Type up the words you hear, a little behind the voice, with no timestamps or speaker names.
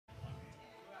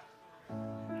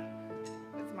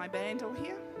my band all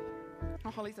here. Oh,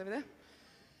 Holly's over there.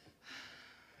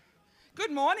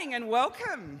 Good morning and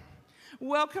welcome.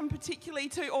 Welcome particularly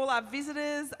to all our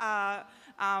visitors, the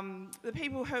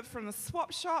people who are from the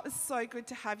Swap Shop. It's so good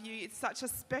to have you. It's such a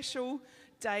special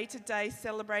day today,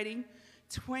 celebrating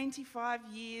 25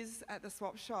 years at the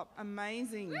Swap Shop.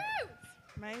 Amazing. Woo!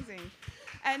 Amazing.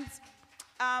 And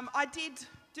I did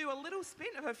do a little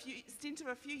stint of a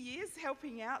few years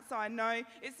helping out, so I know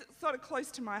it's sort of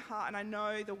close to my heart, and I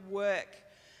know the work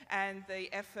and the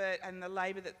effort and the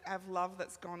labour of love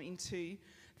that's gone into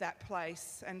that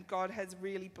place, and God has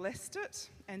really blessed it,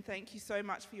 and thank you so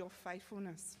much for your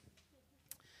faithfulness.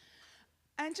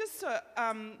 And just to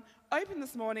open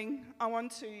this morning, I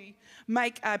want to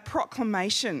make a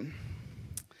proclamation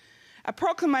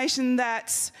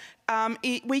that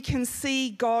we can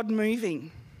see God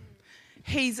moving.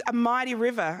 He's a mighty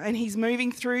river, and he's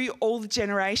moving through all the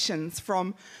generations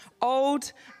from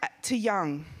old to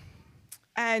young.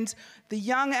 And the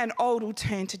young and old will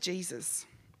turn to Jesus.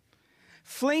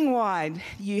 Fling wide,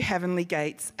 you heavenly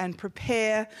gates, and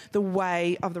prepare the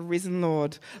way of the risen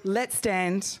Lord. Let's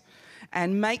stand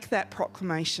and make that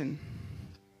proclamation.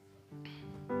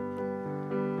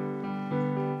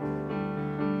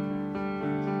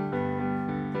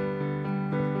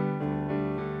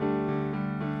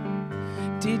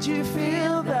 Did you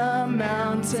feel the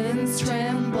mountains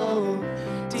tremble?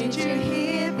 Did you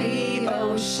hear the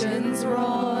oceans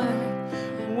roar?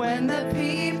 When the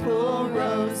people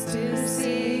rose to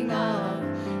sing of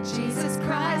Jesus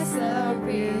Christ, the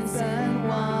risen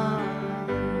one.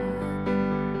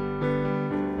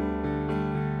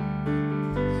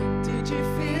 Did you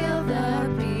feel the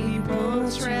people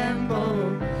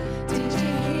tremble? Did you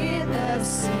hear the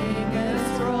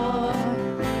singers roar?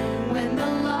 When the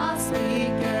lost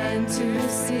began to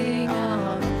sing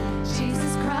of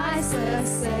Jesus Christ, the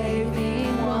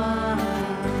saving one.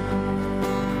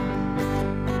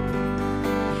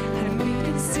 And we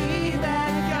can see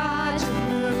that God, you're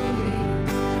moving,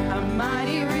 a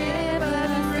mighty river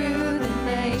through the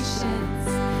nations,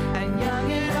 and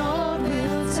young and old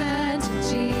will turn to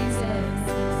Jesus.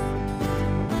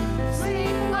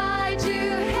 Fling wide, you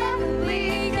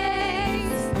heavenly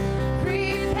gates,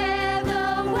 prepare the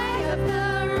way of the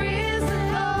risen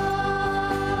Lord.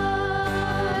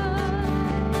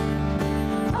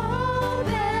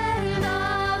 Open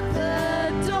up the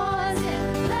doors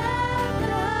and let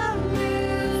the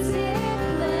music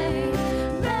play.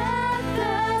 Let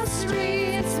the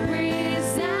streets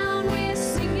resound with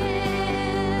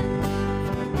singing.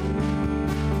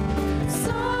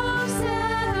 Songs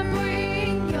that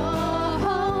bring your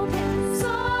hope,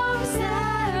 songs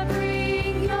that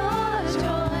bring your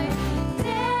joy.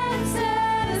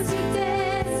 Dancers who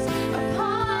dance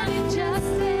upon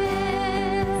injustice.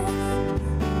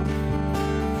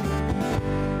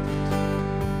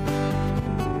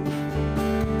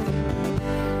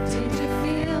 Did you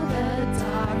feel the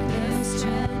darkness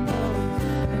tremble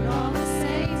when all the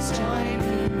saints join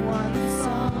in one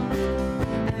song,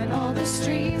 and all the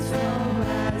streams flow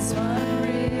as one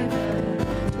river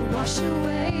to wash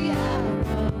away our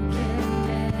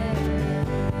brokenness?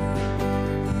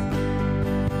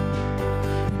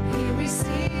 Here we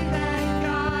see that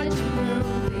God, you're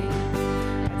moving,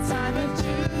 a time of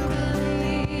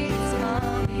jubilee is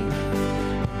coming.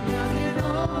 Young and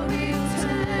old will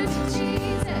turn to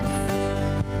Jesus.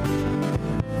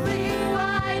 Fling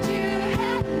wide, you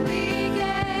heavenly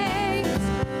gates,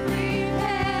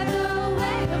 prepare the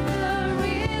way of the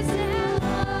risen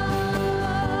Lord.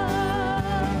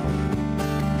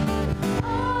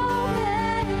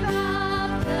 Open up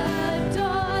the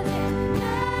doors and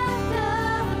let the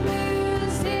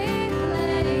music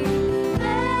play.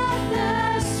 Let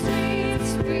the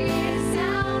streets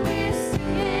resound with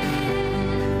singing.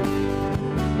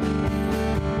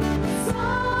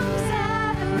 Songs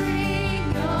that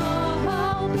bring your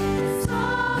hope,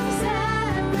 songs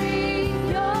that bring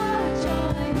your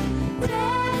joy.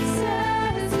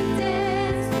 Dancers who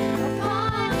dance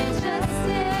upon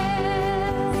injustice.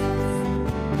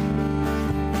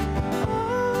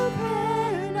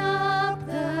 Open up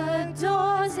the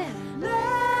doors and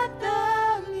let the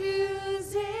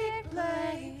music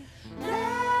play.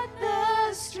 Let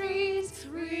the streets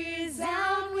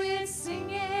resound with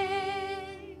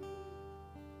singing.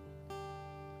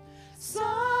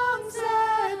 Songs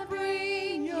that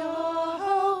bring your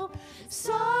hope,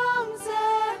 songs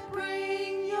that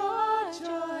bring your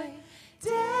joy.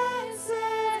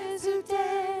 Dancers who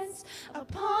dance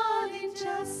upon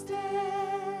injustice.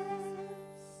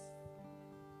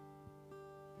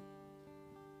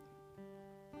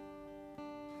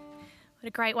 What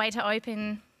a great way to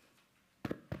open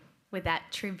with that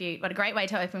tribute. What a great way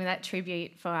to open with that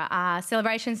tribute for our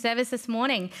celebration service this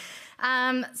morning.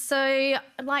 So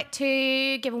I'd like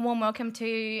to give a warm welcome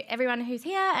to everyone who's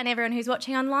here and everyone who's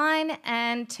watching online,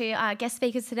 and to our guest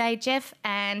speakers today, Jeff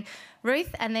and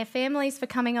Ruth and their families, for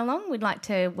coming along. We'd like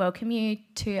to welcome you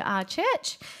to our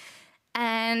church.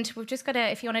 And we've just got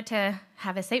if you wanted to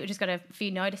have a seat, we've just got a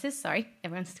few notices. Sorry,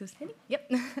 everyone's still standing?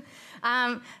 Yep.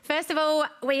 First of all,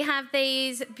 we have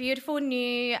these beautiful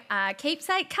new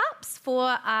keepsake cups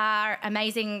for our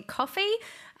amazing coffee.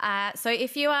 So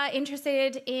if you are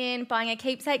interested in buying a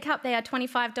keepsake cup, they are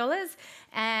 $25,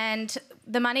 and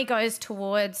the money goes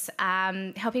towards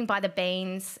helping buy the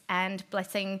beans and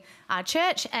blessing our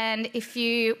church. And if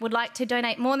you would like to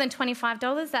donate more than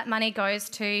 $25, that money goes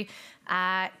to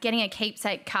getting a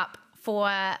keepsake cup for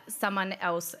someone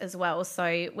else as well,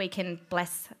 so we can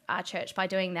bless our church by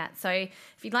doing that. So if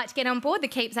you'd like to get on board, the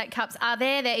keepsake cups are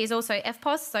there. There is also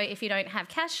FPOS, so if you don't have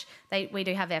cash, we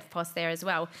do have FPOS there as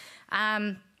well.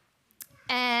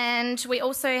 And we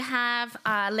also have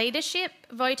leadership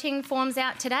voting forms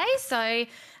out today. So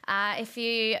if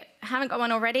you haven't got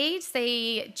one already,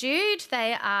 see Jude.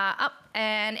 They are up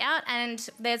and out. And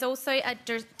there's also a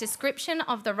description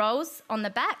of the roles on the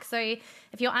back. So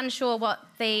if you're unsure what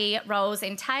the roles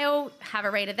entail, have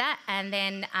a read of that, and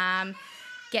then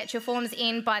get your forms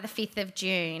in by the 5th of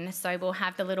June. So we'll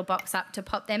have the little box up to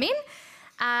pop them in.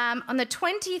 On the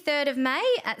 23rd of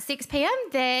May at 6 p.m,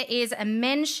 there is a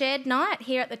men's shed night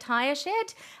here at the Tyre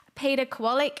Shed. Peter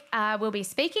Kowalik will be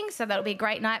speaking, so that'll be a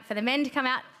great night for the men to come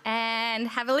out and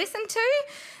have a listen to.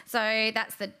 So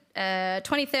that's the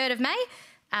 23rd of May.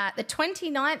 The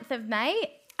 29th of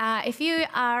May, if you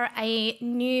are a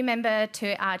new member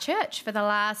to our church for the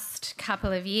last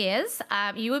couple of years,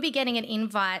 you will be getting an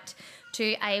invite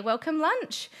to a welcome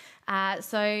lunch.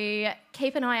 So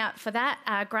keep an eye out for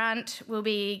that. Grant will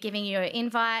be giving you an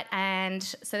invite, and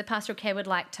so the Pastoral Care would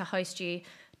like to host you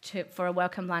for a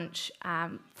welcome lunch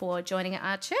for joining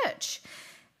our church.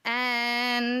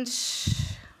 And,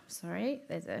 sorry,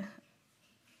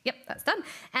 yep, that's done.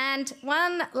 And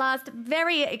one last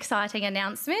very exciting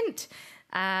announcement.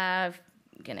 I'm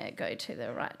going to go to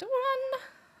the right one.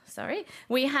 Sorry.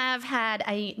 We have had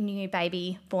a new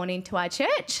baby born into our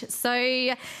church. So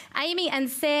Amy and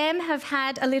Sam have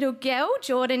had a little girl,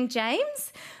 Jordan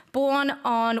James, born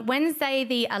on Wednesday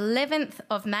the 11th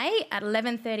of May at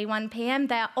 11:31 p.m.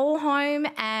 They're all home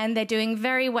and they're doing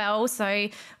very well. So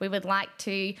we would like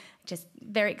to just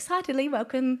very excitedly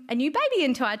welcome a new baby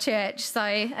into our church. So,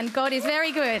 and God is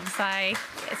very good. So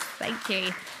yes, thank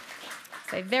you.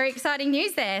 So very exciting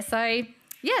news there. So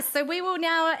yes, so we will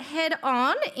now head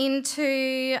on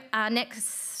into our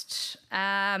next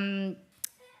item,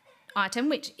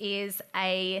 which is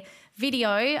a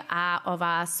video of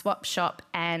our swap shop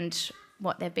and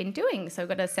what they've been doing. So we've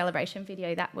got a celebration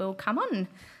video that will come on.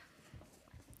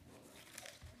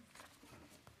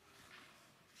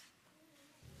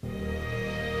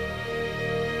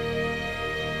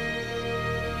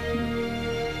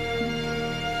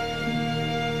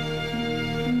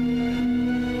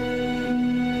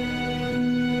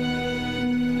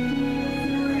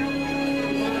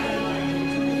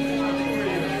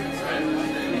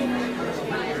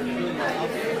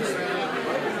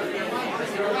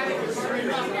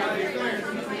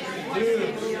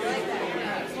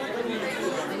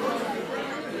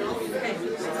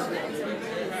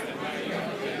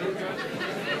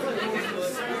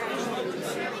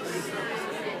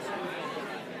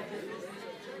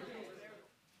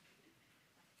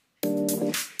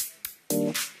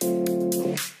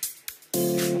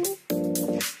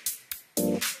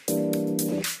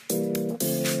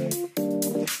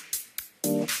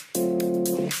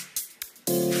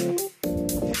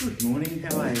 Good morning,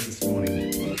 how are you this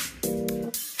morning?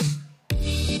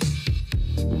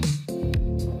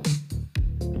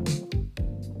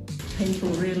 People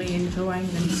really enjoying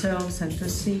themselves, and to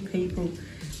see people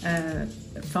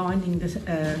finding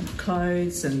the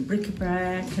clothes and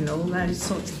bric-a-brac and all those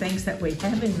sorts of things that we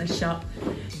have in the shop,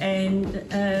 and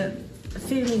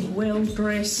feeling well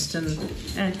dressed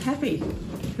and happy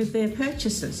with their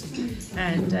purchases,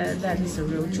 and that is a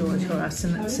real joy for us.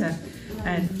 And it's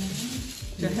and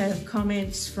to have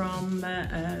comments from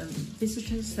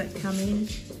visitors that come in.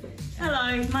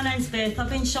 Hello, my name's Beth.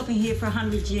 I've been shopping here for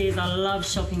 100 years. I love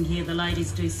shopping here. The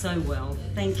ladies do so well.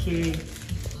 Thank you.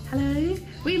 Hello,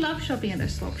 we love shopping at the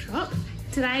Swap Shop.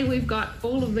 Today we've got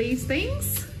all of these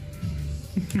things.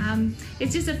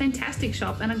 It's just a fantastic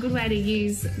shop and a good way to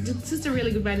use, it's just a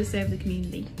really good way to serve the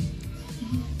community.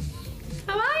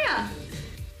 How are ya?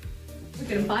 We're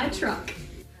going to buy a truck.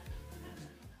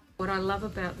 What I love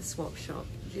about the Swap Shop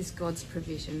is God's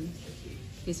provision.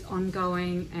 his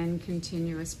ongoing and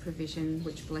continuous provision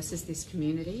which blesses this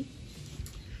community.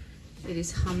 It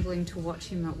is humbling to watch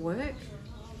him at work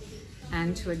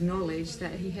and to acknowledge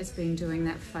that he has been doing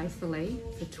that faithfully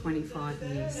for 25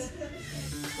 years.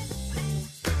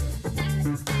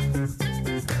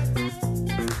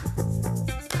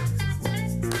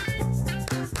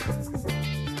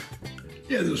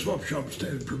 Yeah, the Swap Shop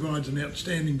provides an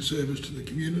outstanding service to the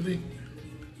community.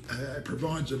 It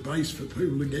provides a base for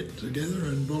people to get together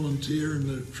and volunteer in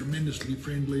a tremendously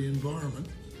friendly environment,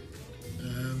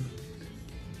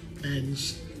 and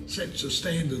sets a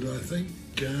standard, I think,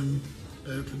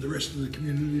 for the rest of the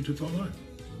community to follow.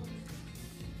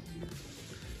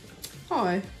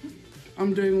 Hi,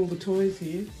 I'm doing all the toys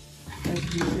here,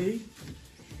 as you see.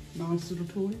 Nice little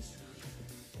toys.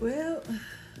 Well,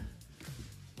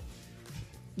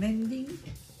 mending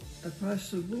across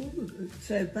the board,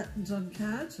 sew buttons on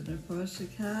cards and across the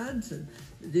cards and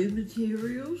new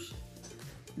materials.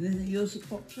 And anything else that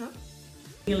pops up?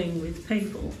 Dealing with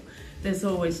people, there's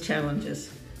always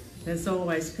challenges. There's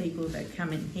always people that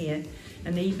come in here,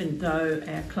 and even though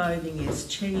our clothing is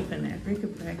cheap and our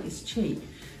bric-a-brac is cheap,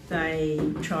 they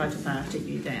try to barter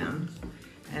you down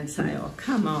and say, oh,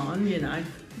 come on,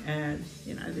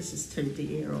 this is too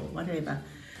dear or whatever.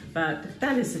 But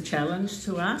that is a challenge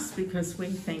to us, because we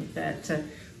think that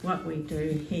what we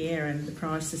do here and the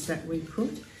prices that we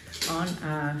put on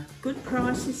are good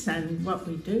prices, and what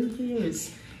we do here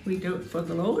is we do it for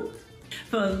the Lord,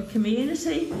 for the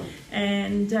community,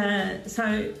 and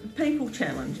so people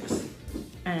challenge us,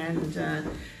 and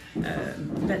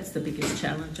that's the biggest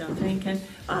challenge, I think. And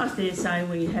I dare say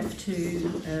we have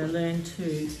to learn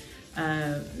to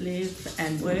live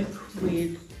and work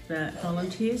with the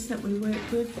volunteers that we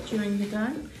work with during the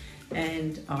day,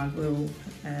 and I will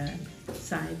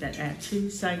say that our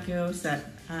Tuesday girls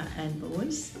and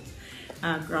boys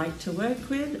are great to work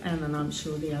with, and then I'm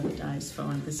sure the other days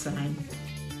find the same.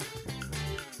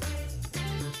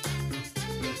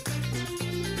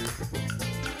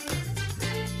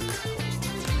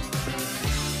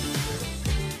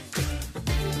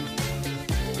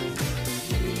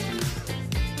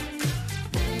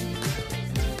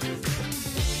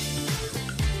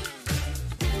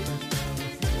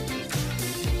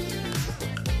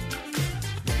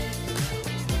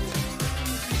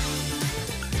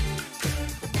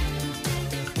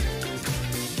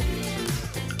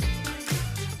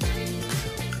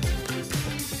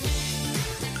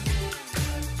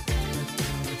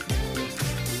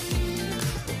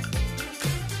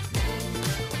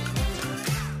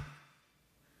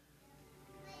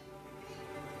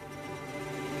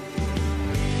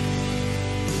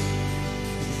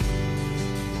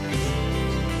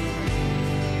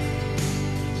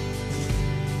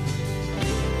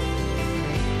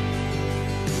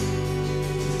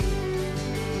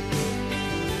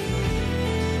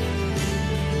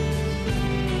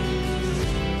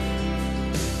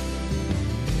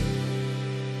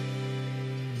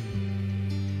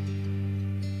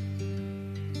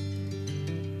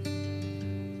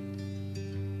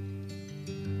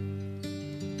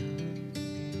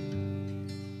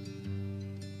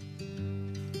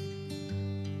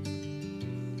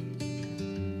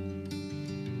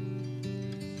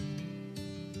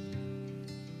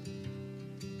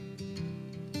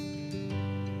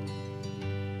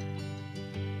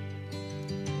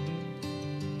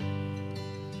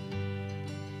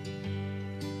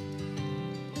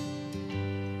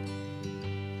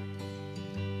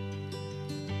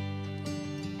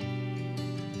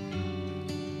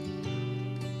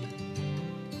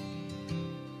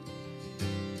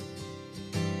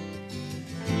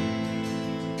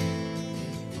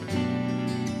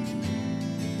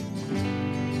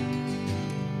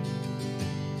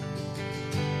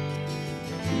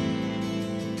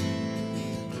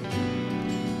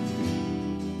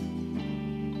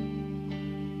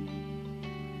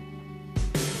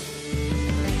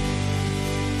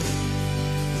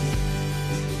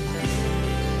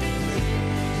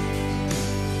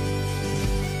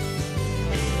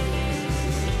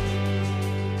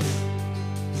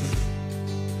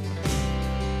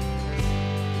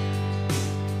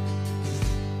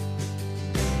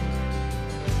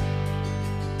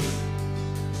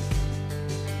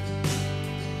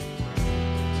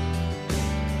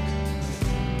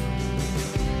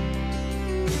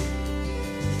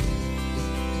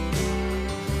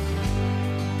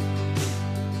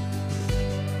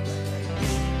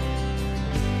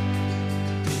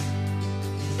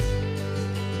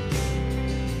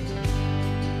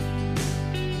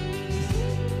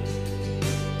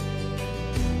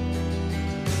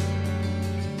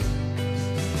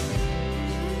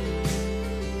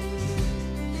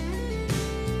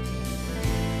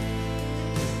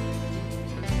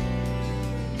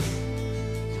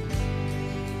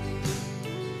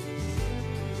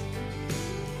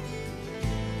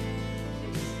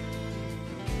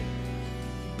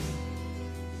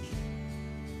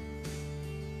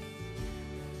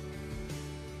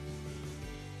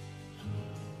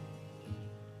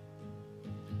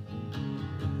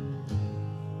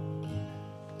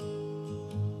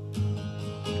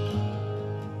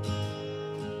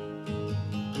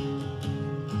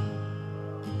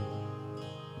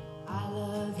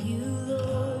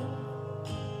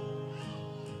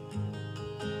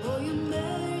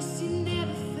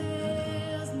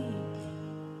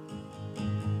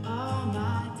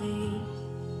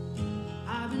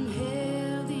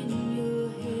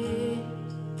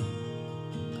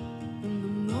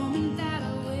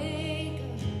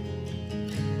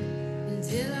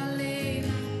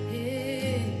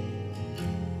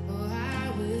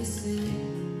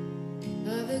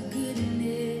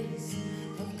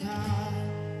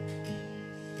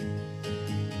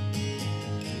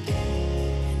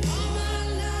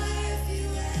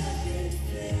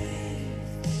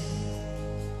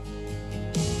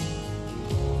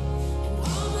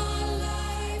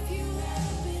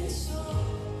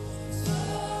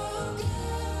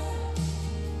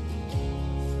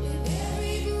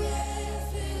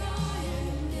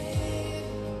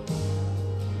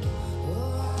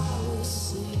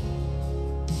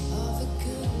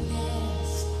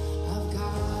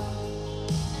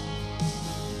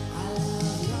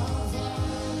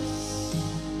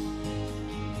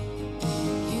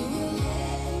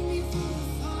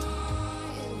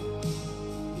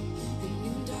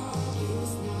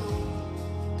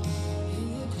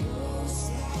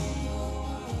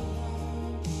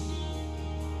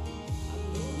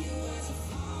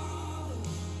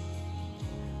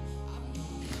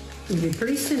 You'll be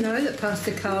pleased to know that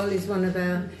Pastor Carl is one of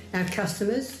our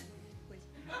customers.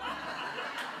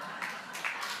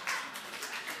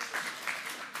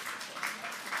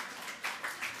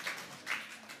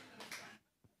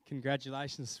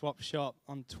 Congratulations, Swap Shop,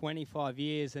 on 25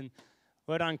 years. And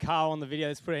well done, Carl, on the video.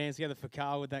 Let's put our hands together for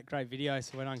Carl with that great video.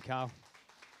 So well done, Carl.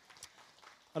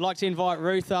 I'd like to invite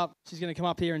Ruth up. She's going to come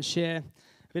up here and share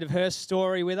a bit of her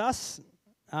story with us.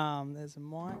 There's a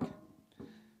mic.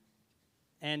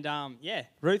 And,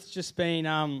 Ruth's just been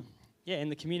in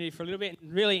the community for a little bit.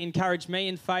 Really encouraged me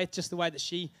in faith, just the way that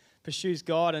she pursues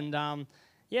God and,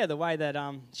 the way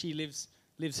that she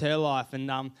lives her life.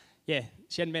 And,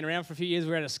 she hadn't been around for a few years.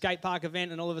 We were at a skate park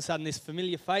event, and all of a sudden this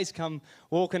familiar face come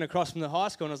walking across from the high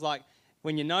school, and it was like,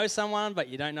 when you know someone but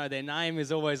you don't know their name,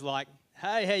 is always like,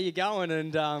 hey, how you going?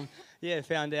 And,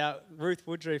 found out Ruth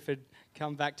Woodruff had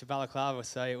come back to Balaclava,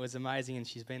 so it was amazing, and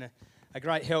she's been a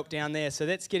great help down there. So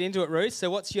let's get into it, Ruth. So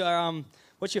what's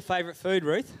your favourite food,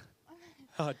 Ruth?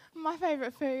 Oh. My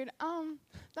favourite food?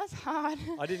 That's hard.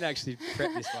 I didn't actually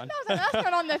prep this one. That's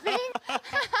not on the thing.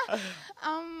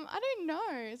 I don't know.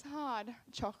 It's hard.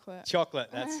 Chocolate. Chocolate,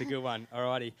 that's a good one.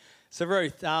 Alrighty. So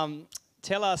Ruth,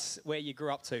 tell us where you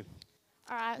grew up to.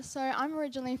 Alright, so I'm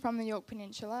originally from the York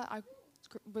Peninsula. I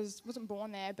wasn't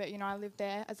born there, but I lived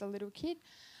there as a little kid.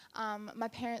 My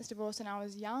parents divorced when I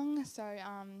was young, so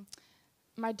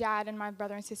my dad and my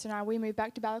brother and sister and I, we moved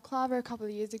back to Balaclava a couple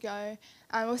of years ago.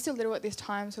 I was still little at this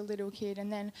time, so a little kid.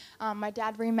 And then my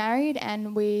dad remarried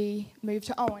and we moved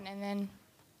to Owen. And then,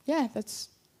 that's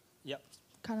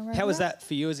kind of where How was that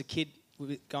for you as a kid,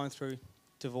 going through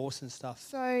divorce and stuff?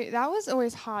 So that was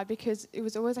always hard because it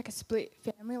was always like a split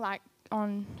family,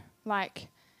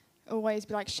 always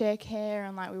be like share care,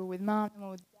 and like we were with mum and we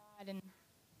were with dad.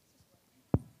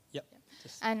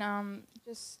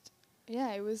 And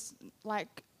it was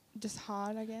like just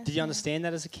hard, I guess. Did you understand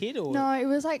that as a kid, or? No, it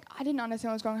was like I didn't understand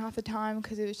what was going on half the time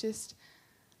because it was just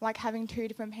like having two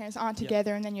different parents aren't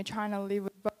together and then you're trying to live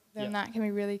with both of them. That can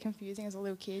be really confusing as a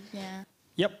little kid. Yeah.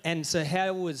 Yep. And so,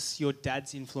 how was your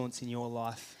dad's influence in your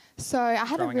life? So I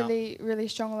had a really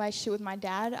strong relationship with my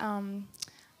dad.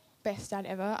 Best dad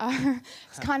ever.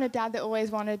 It's kind of dad that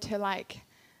always wanted to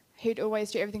he'd always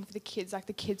do everything for the kids. Like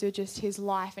the kids were just his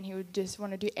life, and he would just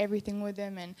want to do everything with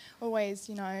them, and always,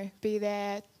 be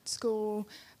there, school,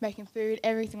 making food,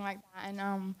 everything like that.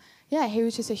 And he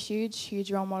was just a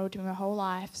huge role model to me my whole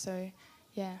life. So,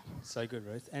 yeah. So good,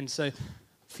 Ruth. And so,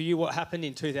 for you, what happened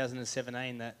in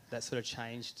 2017 that sort of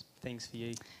changed things for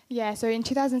you? Yeah. So in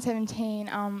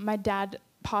 2017, my dad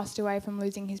passed away from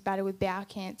losing his battle with bowel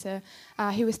cancer.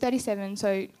 He was 37,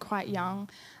 so quite young.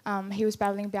 He was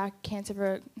battling bowel cancer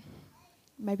for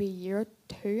maybe a year or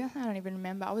two. I don't even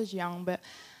remember. I was young, but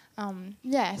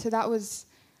so that was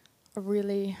a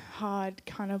really hard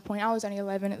kind of point. I was only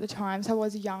 11 at the time, so I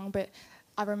was young, but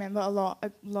I remember a lot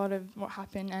of what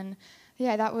happened, and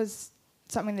that was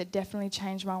something that definitely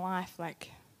changed my life,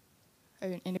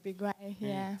 in a big way.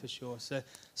 Yeah, for sure.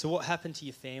 So what happened to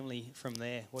your family from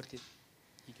there? What did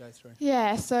you go through?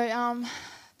 Yeah, so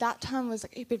that time was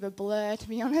a bit of a blur, to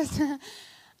be honest.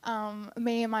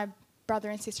 Me and my brother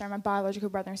and sister, and my biological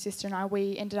brother and sister and I,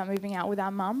 we ended up moving out with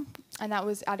our mum, and that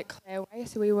was out at Clare Way.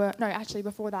 So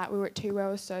before that we were at Two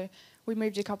Wells, so we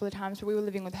moved a couple of times, but we were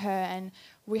living with her, and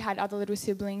we had other little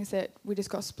siblings that we just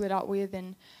got split up with,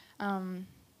 and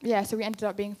so we ended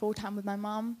up being full-time with my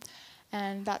mum,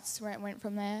 and that's where it went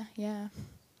from there, yeah.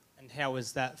 And how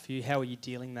was that for you? How were you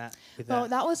dealing with that? Well,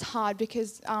 that was hard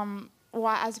because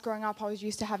as growing up I was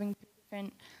used to having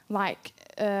different,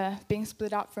 being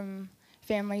split up from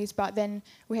families, but then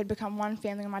we had become one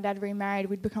family. When my dad remarried,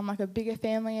 we'd become a bigger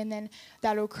family, and then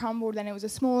that all crumbled, then it was a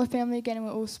smaller family again, and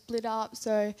we all split up.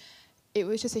 So it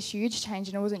was just a huge change,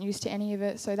 and I wasn't used to any of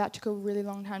it, so that took a really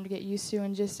long time to get used to,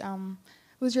 and just it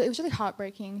was really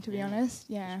heartbreaking, to be honest.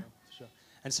 Yeah. For sure.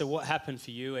 And so what happened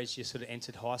for you as you sort of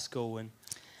entered high school and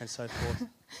so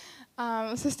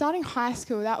forth? So starting high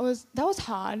school, that was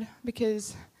hard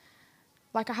because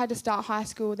I had to start high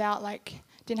school without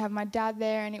didn't have my dad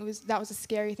there, and that was a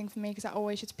scary thing for me because I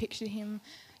always just pictured him,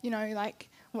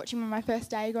 watching him on my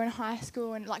first day going to high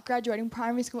school and graduating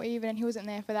primary school even, and he wasn't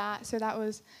there for that, so that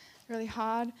was really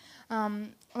hard.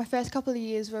 My first couple of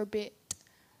years were a bit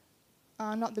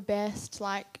not the best,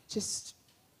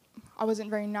 I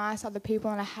wasn't very nice to other people,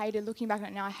 and I hated, looking back on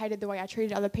it now, I hated the way I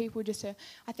treated other people.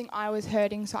 I think I was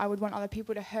hurting, so I would want other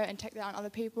people to hurt and take that on other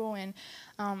people, and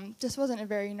just wasn't a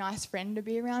very nice friend to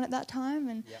be around at that time.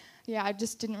 And I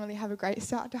just didn't really have a great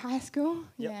start to high school.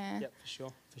 Yep,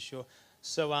 for sure.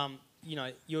 So,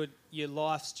 your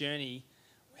life's journey,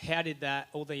 how did that,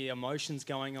 all the emotions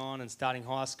going on and starting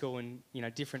high school in,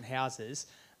 different houses,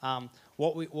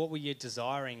 What were you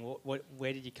desiring?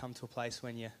 Where did you come to a place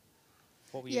when you?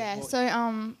 What were you? Yeah, so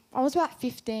I was about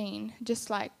 15, just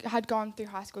like I had gone through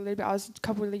high school a little bit. I was a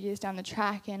couple of years down the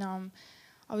track, and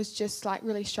I was just like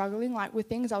really struggling like with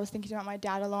things. I was thinking about my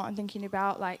dad a lot and thinking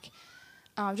about like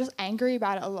just angry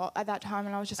about it a lot at that time,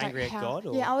 and I was just angry like, at God?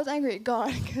 Or? Yeah, I was angry at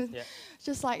God because Yeah.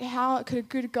 just like how could a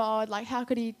good God, like how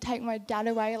could he take my dad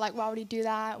away? Like why would he do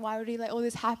that? Why would he let all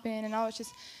this happen? And I was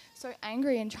just so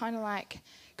angry and trying to like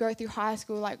go through high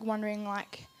school like wondering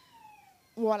like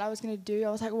what I was going to do. I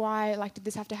was like, why like did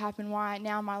this have to happen? Why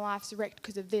now my life's wrecked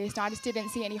because of this? And I just didn't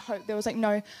see any hope. There was like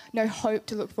no hope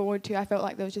to look forward to. I felt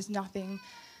like there was just nothing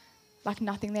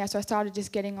there. So I started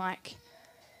just getting like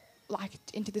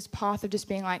into this path of just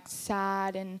being like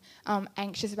sad and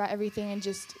anxious about everything and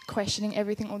just questioning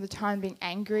everything all the time, being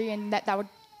angry, and that would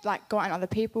like go out on other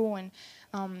people. And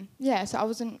so I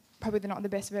wasn't probably not the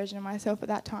best version of myself at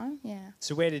that time. Yeah.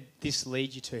 So where did this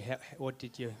lead you to? What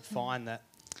did you find that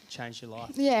changed your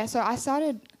life? Yeah, so I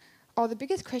started, the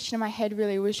biggest question in my head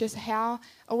really was just I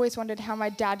always wondered how my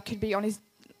dad could be on his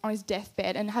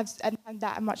deathbed and have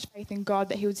that much faith in God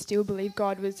that he would still believe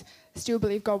God was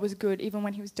good even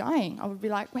when he was dying. I would be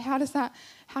like, well,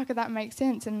 how could that make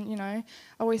sense? And you know, I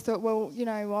always thought, well, you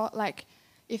know what, like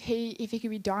if he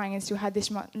could be dying and still had this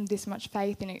much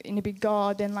faith in a big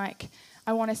God, then like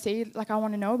I want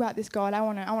to know about this God. I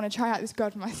want to try out this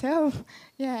God for myself.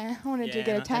 Yeah, I wanted to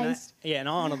get a taste. And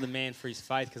I honour the man for his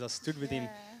faith because I stood with him,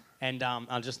 and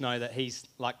I just know that he's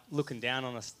like looking down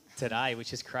on us today,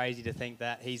 which is crazy to think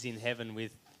that he's in heaven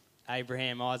with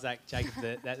Abraham, Isaac, Jacob,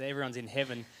 that everyone's in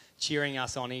heaven cheering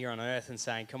us on here on earth and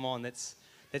saying, come on, let's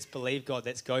believe God,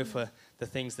 let's go for the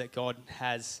things that God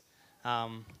has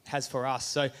for us.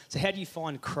 So how do you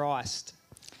find Christ?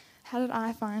 How did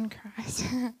I find Christ?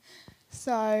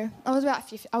 So I was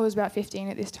about 15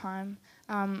 at this time.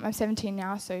 I'm 17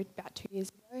 now, so about 2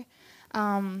 years ago.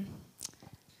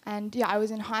 And yeah, I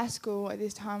was in high school at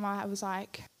this time. I was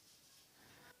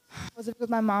with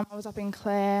my mum. I was up in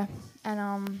Clare,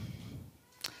 and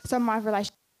some of my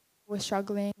relationships were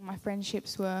struggling. My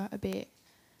friendships were a bit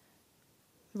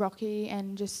rocky,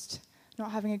 and just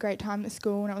not having a great time at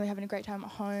school, not really having a great time at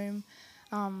home.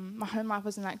 My home life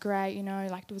wasn't that great, you know,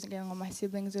 like I wasn't getting along with my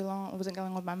siblings along, I wasn't getting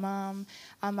along with my mum.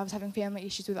 I was having family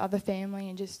issues with other family,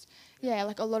 and just, yeah,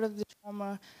 like a lot of the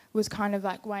trauma was kind of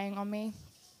like weighing on me.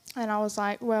 And I was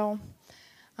like, well,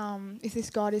 if this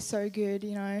God is so good,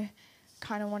 you know,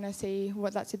 kind of want to see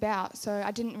what that's about. So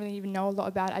I didn't really even know a lot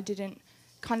about it. I didn't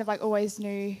kind of like always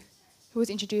knew who was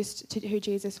introduced to who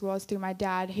Jesus was through my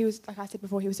dad. He was, like I said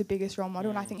before, he was the biggest role model,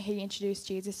 and I think he introduced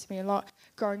Jesus to me a lot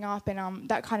growing up, and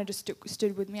that kind of just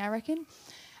stood with me, I reckon.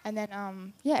 And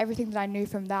then, everything that I knew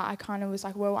from that, I kind of was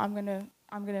like, well, I'm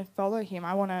gonna follow him.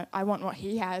 I want what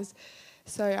he has.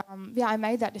 So I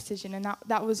made that decision, and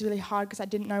that was really hard because I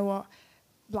didn't know what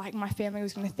like my family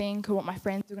was going to think, or what my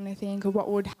friends were going to think, or what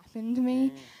would happen to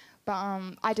me. But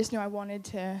I just knew I wanted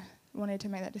to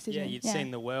make that decision. Yeah, you'd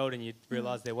seen the world and you'd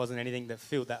realised there wasn't anything that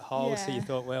filled that hole, so you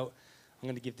thought, well, I'm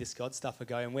going to give this God stuff a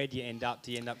go. And where do you end up?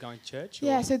 Do you end up going to church? Or?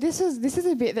 Yeah, so this is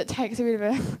a bit that takes a bit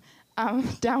of a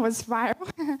downward spiral.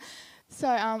 So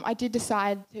I did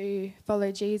decide to follow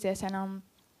Jesus, and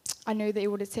I knew that it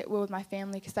would have set well with my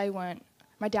family because they weren't.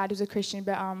 My dad was a Christian,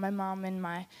 but my mum and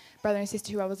my brother and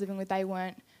sister who I was living with, they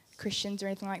weren't Christians or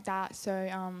anything like that. So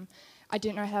I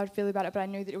didn't know how I'd feel about it, but I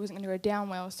knew that it wasn't going to go down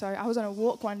well. So I was on a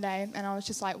walk one day, and I was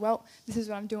just like, well, this is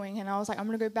what I'm doing. And I was like, I'm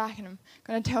going to go back and I'm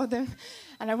going to tell them.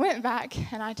 And I went back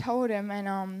and I told them,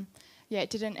 and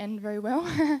it didn't end very well.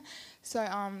 So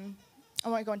I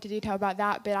won't go into detail about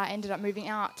that, but I ended up moving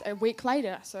out a week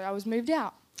later. So I was moved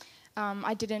out.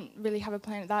 I didn't really have a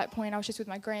plan at that point. I was just with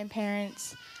my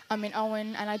grandparents in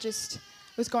Owen, and I just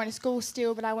was going to school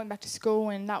still, but I went back to school,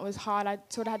 and that was hard. I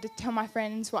sort of had to tell my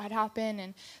friends what had happened,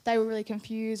 and they were really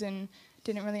confused and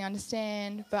didn't really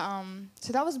understand. But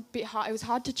so that was a bit hard. It was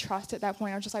hard to trust at that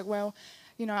point. I was just like, well,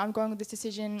 you know, I'm going with this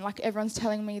decision. Like, everyone's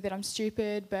telling me that I'm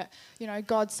stupid, but, you know,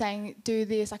 God's saying, do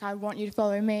this. Like, I want you to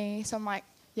follow me. So I'm like,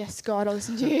 yes, God, I'll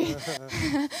listen to you.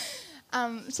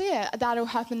 So, yeah, that all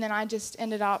happened. Then I just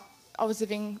ended up,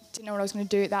 didn't know what I was going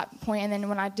to do at that point. And then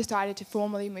when I decided to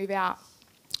formally move out,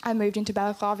 I moved into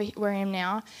Balaclava, where I am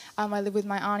now. I live with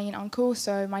my auntie and uncle,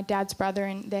 so my dad's brother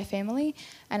and their family.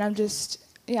 And I just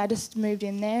moved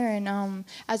in there. And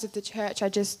as of the church, I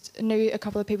just knew a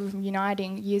couple of people from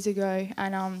Uniting years ago.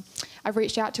 And I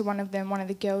reached out to one of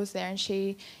the girls there, and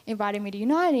she invited me to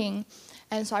Uniting.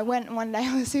 And so I went one day.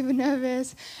 I was super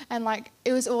nervous, and like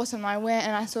it was awesome. I went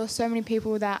and I saw so many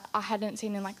people that I hadn't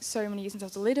seen in like so many years since I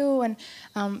was little, and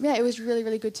it was really,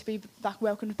 really good to be like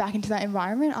welcomed back into that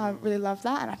environment. I really loved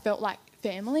that, and I felt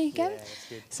family again. Yeah, that's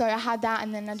good. So I had that,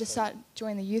 and then I just started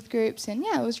joining the youth groups, and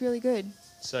yeah, it was really good.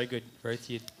 So good, Ruth.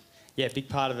 Big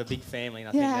part of a big family, and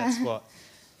I Yeah. think that's what...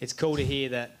 It's cool to hear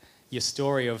that your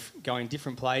story of going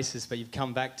different places, but you've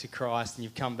come back to Christ and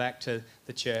you've come back to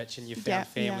the church and you've found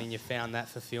family and you've found that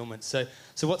fulfilment. So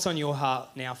what's on your heart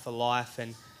now for life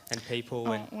and people?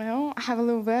 Well, I have a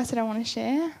little verse that I want to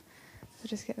share. I'll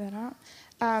just get that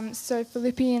up. So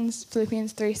Philippians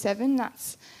 3:7,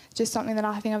 that's just something that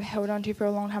I think I've held on to for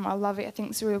a long time. I love it. I think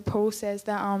it's where Paul says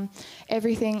that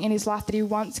everything in his life that he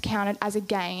once counted as a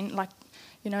gain, like,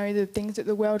 you know, the things that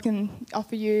the world can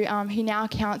offer you, he now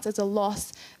counts as a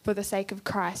loss for the sake of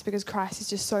Christ, because Christ is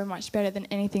just so much better than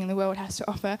anything the world has to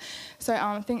offer. So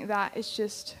I think that it's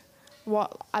just how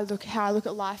I look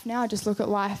at life now. I just look at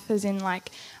life as in,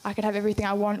 like, I could have everything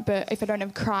I want, but if I don't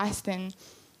have Christ, then,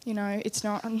 you know, it's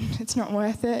not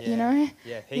worth it, you know?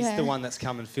 Yeah, he's the one that's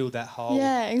come and filled that hole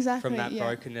from that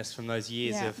brokenness, from those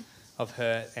years of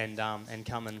hurt and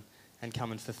come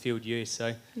and fulfilled you.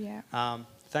 So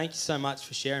thank you so much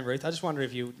for sharing, Ruth. I just wonder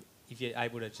if you're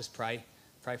able to just pray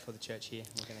for the church here.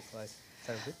 We're going to close. Is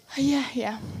that good?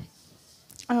 Yeah.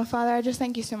 Oh, Father, I just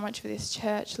thank you so much for this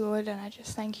church, Lord, and I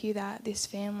just thank you that this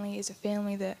family is a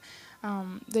family that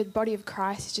the body of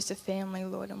Christ is just a family,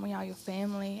 Lord, and we are your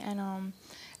family. And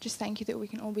just thank you that we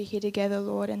can all be here together,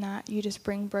 Lord, and that you just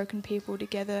bring broken people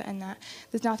together, and that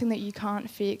there's nothing that you can't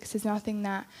fix. There's nothing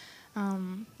that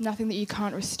you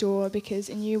can't restore, because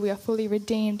in you we are fully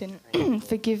redeemed and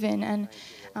forgiven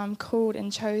and called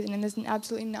and chosen, and there's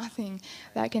absolutely nothing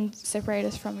that can separate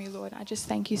us from you, Lord. I just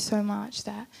thank you so much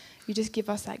that you just give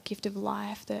us that gift of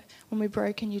life, that when we're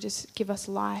broken you just give us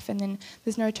life, and then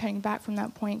there's no turning back from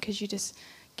that point, because you just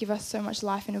give us so much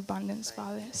life in abundance,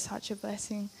 Father. It's such a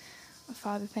blessing.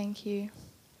 Father, thank you.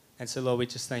 And so, Lord, we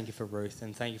just thank you for Ruth,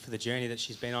 and thank you for the journey that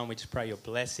she's been on. We just pray your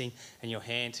blessing and your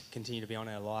hand to continue to be on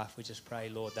her life. We just pray,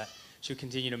 Lord, that she'll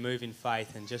continue to move in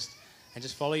faith and just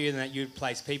follow you, and that you'd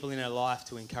place people in her life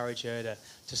to encourage her,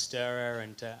 to stir her,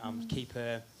 and to keep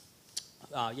her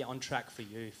on track for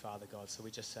you, Father God. So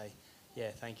we just say,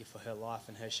 thank you for her life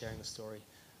and her sharing the story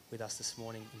with us this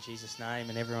morning. In Jesus' name,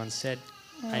 and everyone said,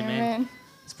 Amen.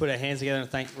 Let's put our hands together and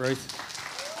thank Ruth.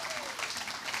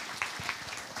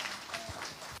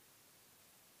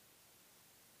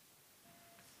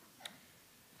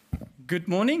 Good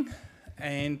morning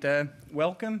and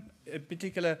welcome. In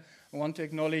particular, I want to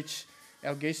acknowledge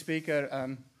our guest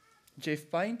speaker,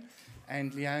 Jeff Payne,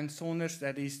 and Leanne Saunders,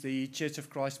 that is the Church of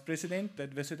Christ president that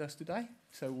visited us today.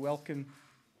 So welcome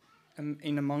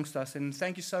in amongst us, and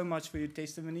thank you so much for your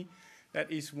testimony.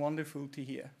 That is wonderful to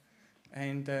hear.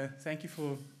 And thank you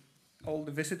for all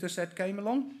the visitors that came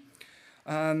along.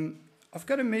 I've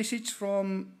got a message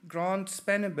from Grant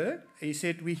Spannerberg. He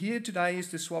said, "We're here today is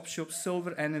the Swap Shop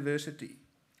silver anniversary.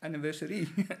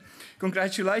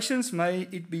 Congratulations. May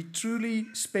it be truly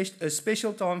a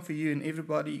special time for you and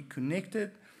everybody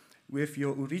connected with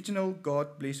your original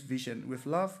God-blessed vision. With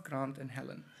love, Grant and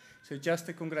Helen." So just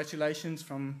a congratulations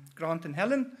from Grant and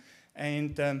Helen.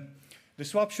 And the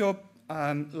Swap Shop,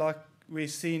 like we've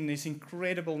seen, there's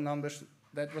incredible numbers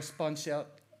that was punched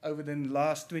out over the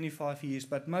last 25 years,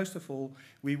 but most of all,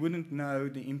 we wouldn't know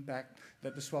the impact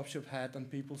that the Swap Shop had on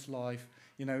people's life.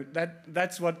 You know,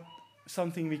 that's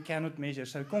something we cannot measure.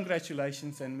 So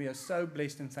congratulations, and we are so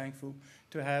blessed and thankful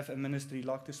to have a ministry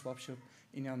like the Swap Shop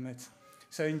in our midst.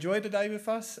 So enjoy the day with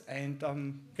us, and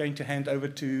I'm going to hand over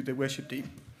to the worship team.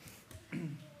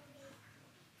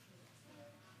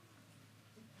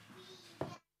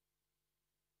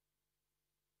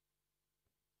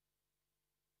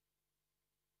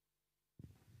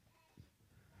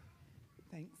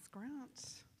 Thanks,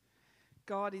 Grant.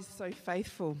 God is so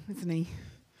faithful, isn't he?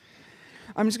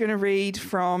 I'm just going to read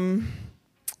from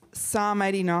Psalm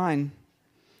 89.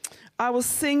 "I will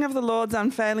sing of the Lord's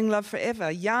unfailing love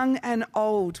forever. Young and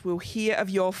old will hear of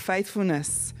your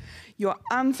faithfulness. Your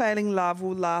unfailing love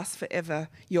will last forever.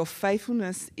 Your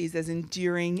faithfulness is as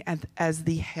enduring as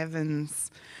the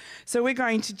heavens." So we're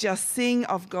going to just sing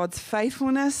of God's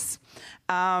faithfulness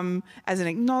as an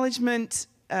acknowledgement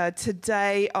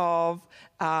today of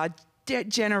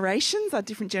generations, our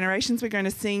different generations. We're going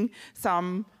to sing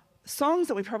some songs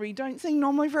that we probably don't sing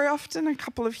normally very often, a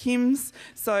couple of hymns.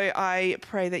 So I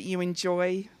pray that you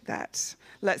enjoy that.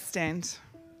 Let's stand.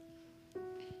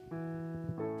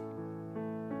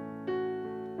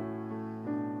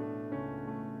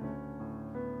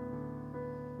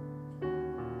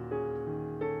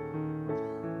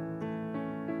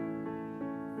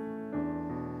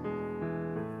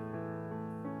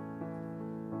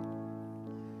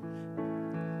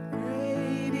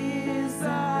 Great is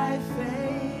thy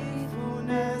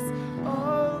faithfulness,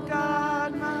 O God.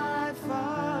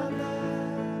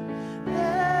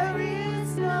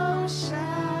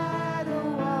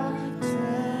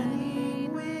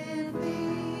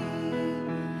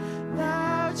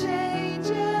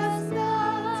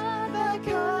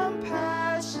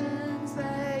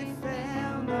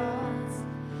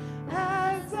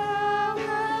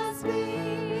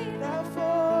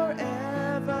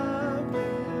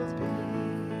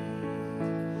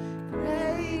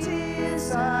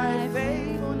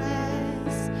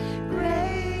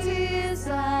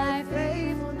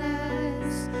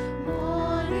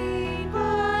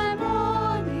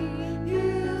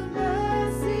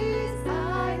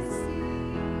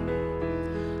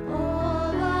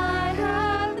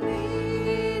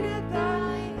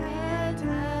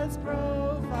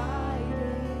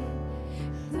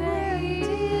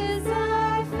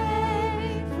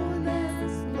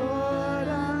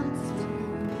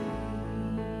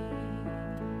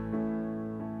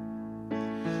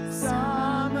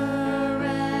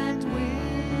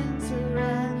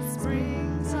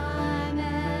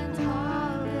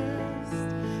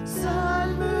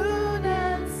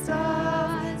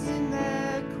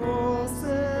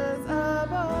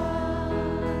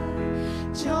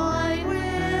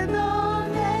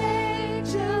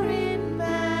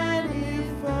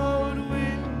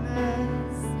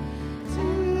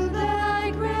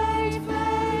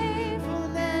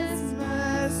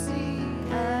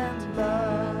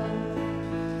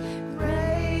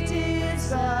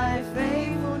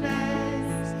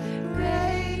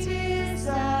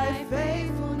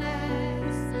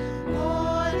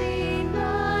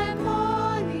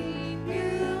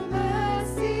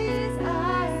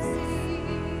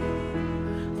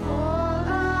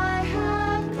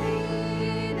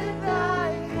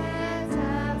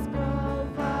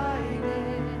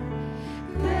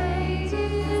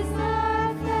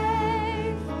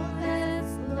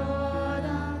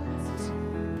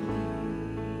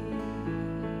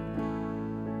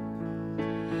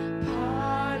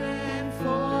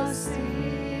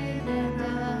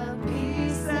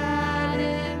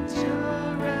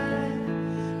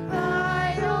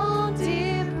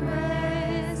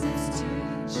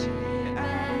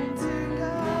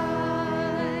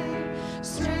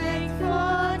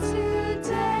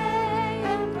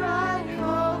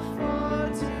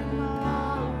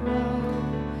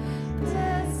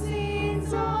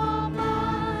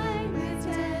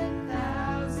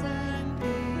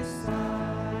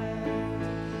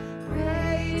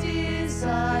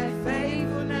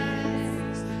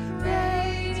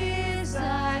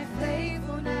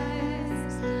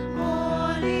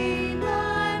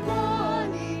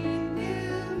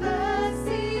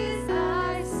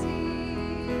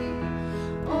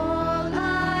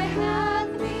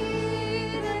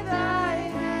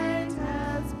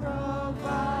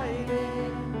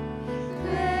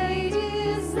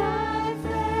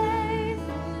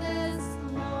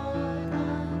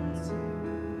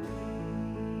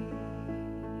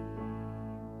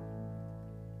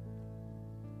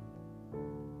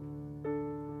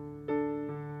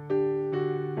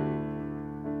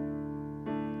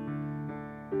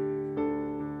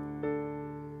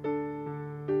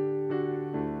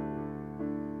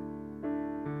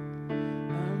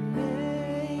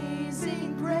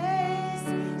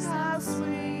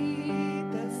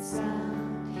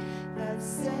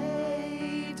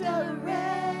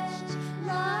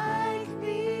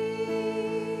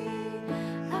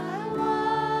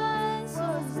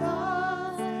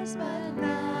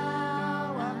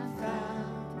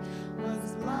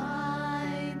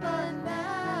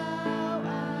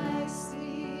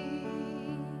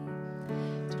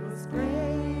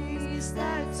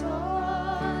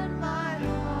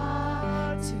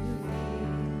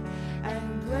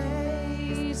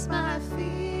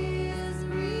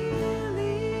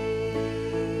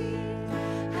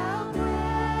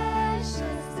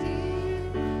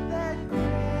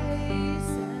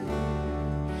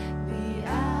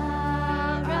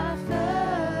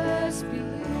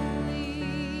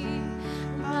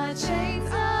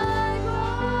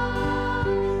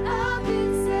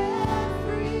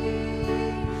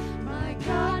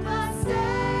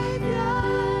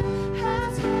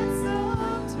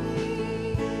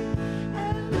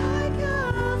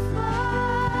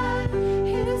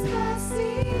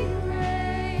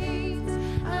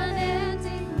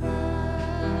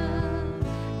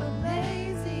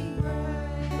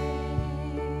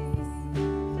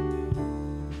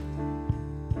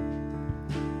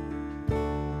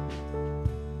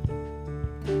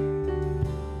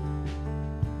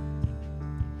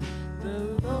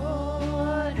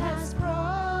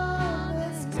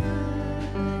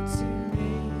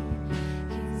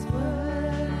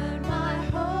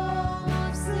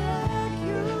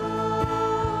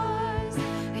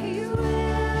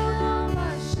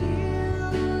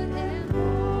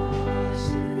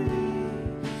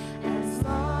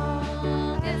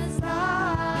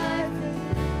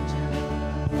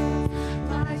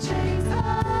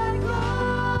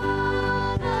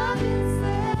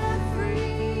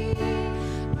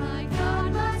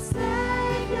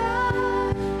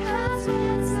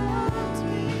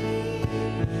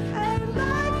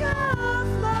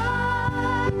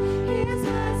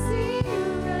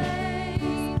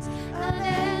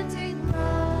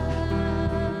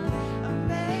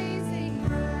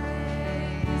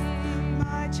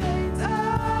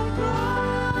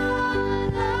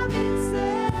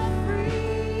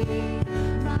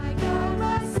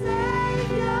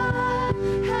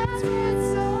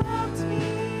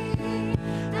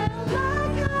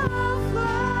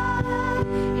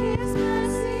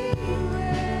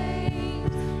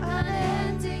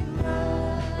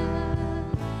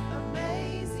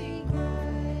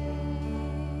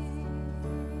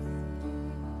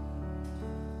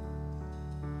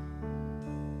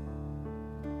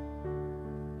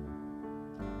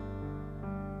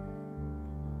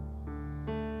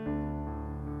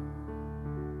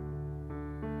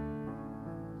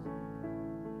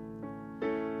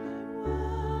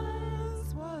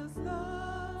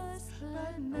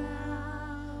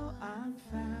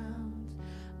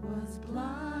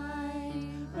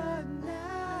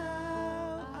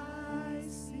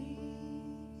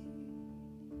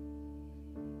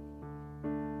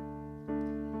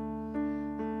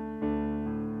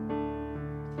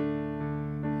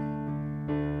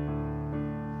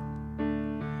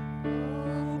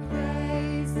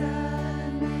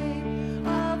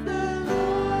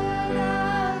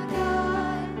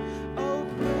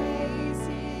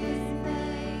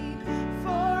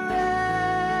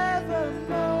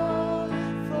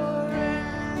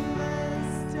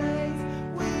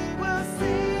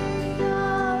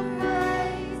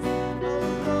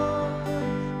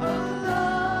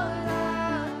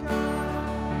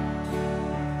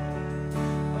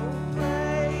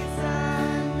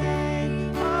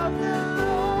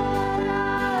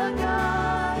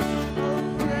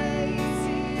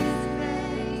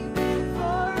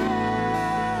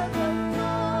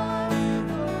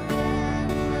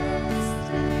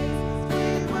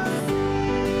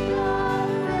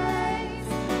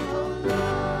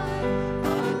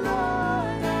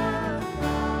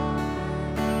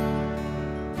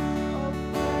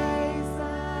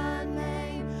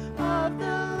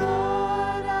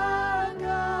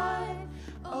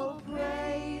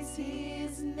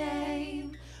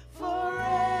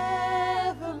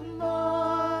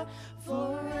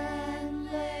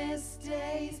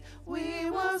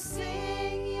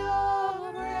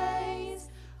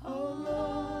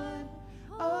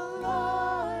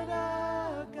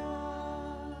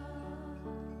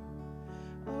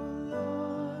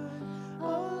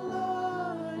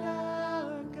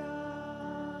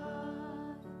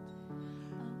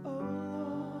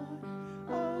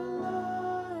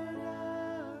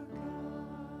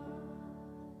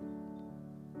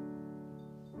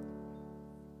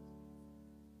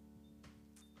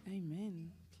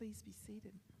 Please be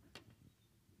seated.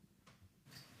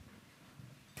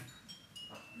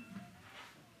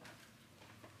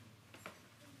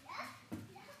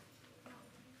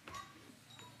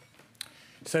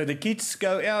 So the kids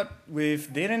go out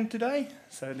with Darren today.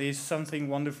 So there's something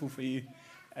wonderful for you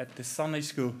at the Sunday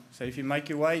school. So if you make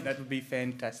your way, that would be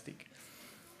fantastic.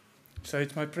 So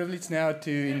it's my privilege now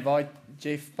to invite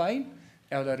Jeff Payne,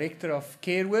 our Director of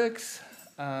Care Works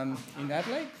in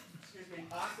Adelaide.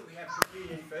 ask that we have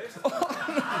communion first.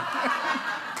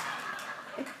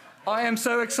 I am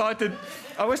so excited.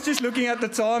 I was just looking at the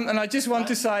time and I just want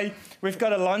to say we've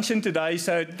got a luncheon today,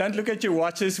 so don't look at your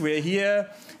watches. We're here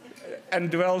and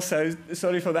dwell, so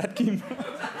sorry for that, Kim.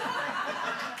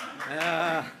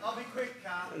 I'll be quick,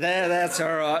 Carl. That's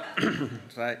all right.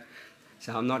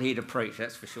 So I'm not here to preach,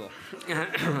 that's for sure.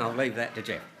 I'll leave that to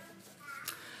Jeff.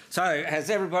 So has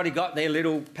everybody got their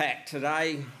little pack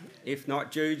today? If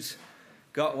not, Jude's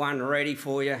got one ready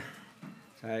for you.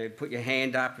 So put your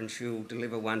hand up and she'll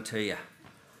deliver one to you.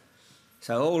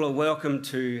 So all are welcome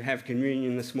to have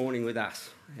communion this morning with us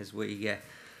as we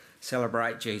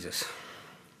celebrate Jesus.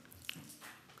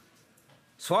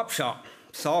 Swap shop,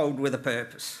 sold with a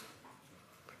purpose.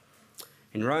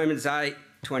 In Romans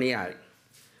 8:28,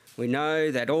 we know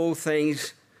that all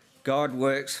things God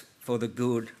works for the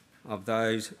good of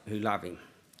those who love him,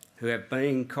 who have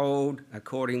been called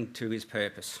according to his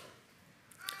purpose.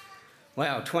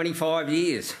 Wow, 25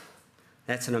 years.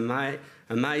 That's an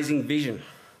amazing vision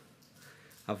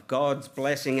of God's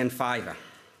blessing and favour.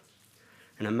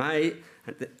 And I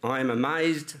am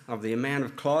amazed of the amount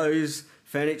of clothes,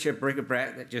 furniture,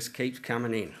 bric-a-brac that just keeps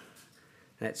coming in.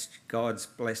 That's God's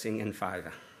blessing and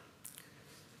favour.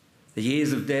 The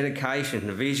years of dedication,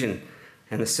 the vision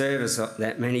and the service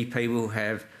that many people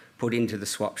have put into the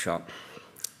swap shop.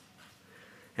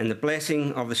 And the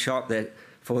blessing of the shop that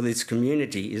for this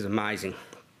community is amazing.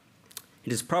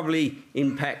 It has probably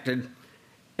impacted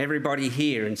everybody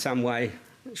here in some way,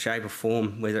 shape or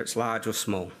form, whether it's large or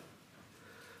small.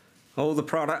 All the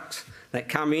products that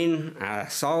come in are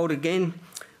sold again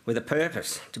with a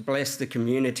purpose to bless the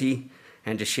community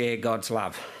and to share God's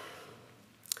love.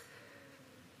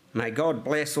 May God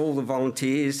bless all the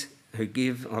volunteers who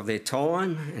give of their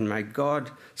time, and may God's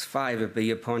favour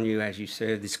be upon you as you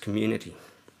serve this community.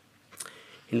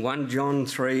 In 1 John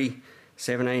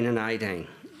 3:17 and 18,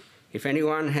 if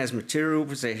anyone has material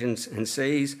possessions and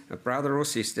sees a brother or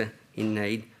sister in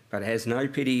need but has no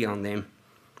pity on them,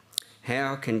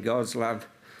 how can the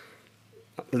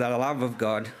love of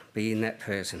God be in that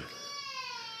person?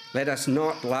 Let us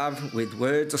not love with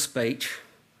words or speech,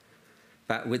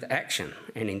 but with action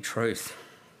and in truth.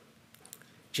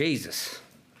 Jesus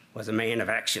was a man of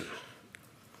action.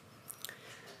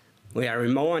 We are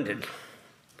reminded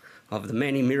of the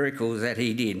many miracles that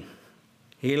he did,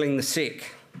 healing the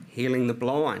sick, healing the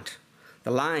blind,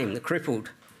 the lame, the crippled,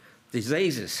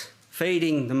 diseases,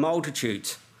 feeding the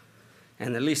multitudes,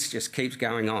 and the list just keeps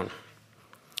going on.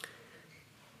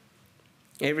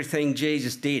 Everything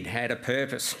Jesus did had a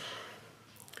purpose.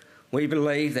 We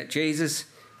believe that Jesus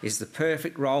is the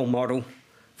perfect role model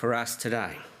for us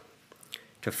today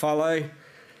to follow,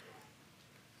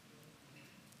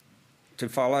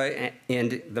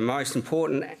 and the most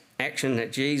important action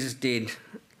that Jesus did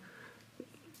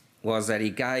was that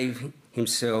he gave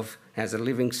himself as a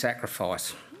living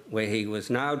sacrifice, where he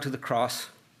was nailed to the cross,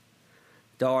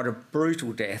 died a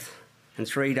brutal death, and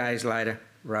 3 days later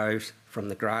rose from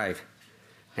the grave.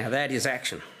 Now that is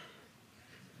action.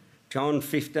 John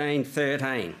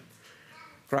 15:13.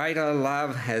 Greater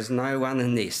love has no one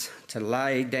than this, to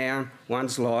lay down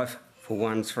one's life for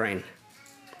one's friend.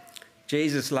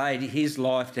 Jesus laid his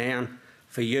life down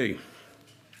for you.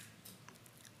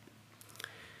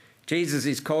 Jesus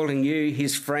is calling you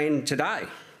his friend today.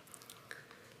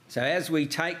 So as we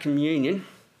take communion,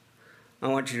 I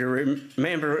want you to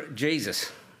remember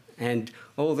Jesus and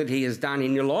all that he has done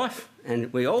in your life.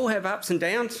 And we all have ups and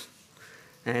downs,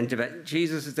 but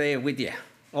Jesus is there with you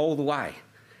all the way.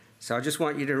 So I just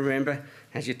want you to remember,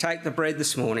 as you take the bread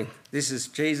this morning, this is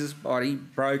Jesus' body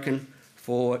broken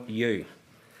for you.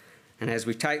 And as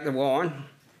we take the wine,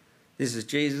 this is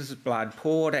Jesus' blood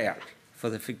poured out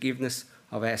for the forgiveness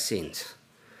of our sins.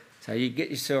 So you get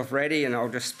yourself ready and I'll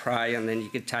just pray and then you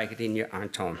can take it in your own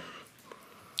time.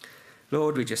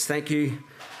 Lord, we just thank you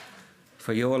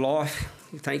for your life.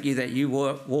 Thank you that you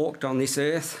walked on this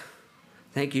earth.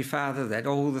 Thank you, Father, that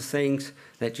all the things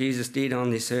that Jesus did on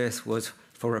this earth was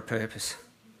for a purpose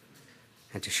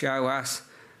and to show us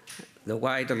the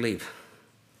way to live,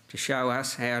 to show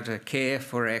us how to care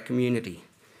for our community,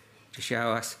 to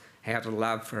show us how to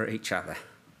love for each other.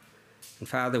 And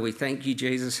Father, we thank you,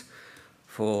 Jesus,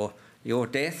 for your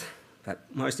death, but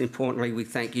most importantly, we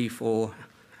thank you for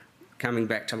coming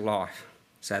back to life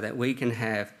so that we can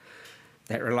have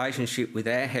that relationship with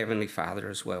our Heavenly Father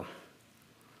as well.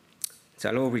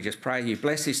 So, Lord, we just pray you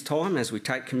bless this time as we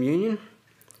take communion.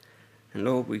 And,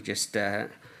 Lord, we just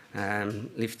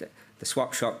lift the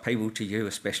swap shop people to you,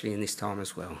 especially in this time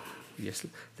as well. We just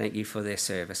thank you for their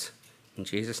service. In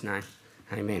Jesus' name,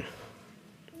 amen.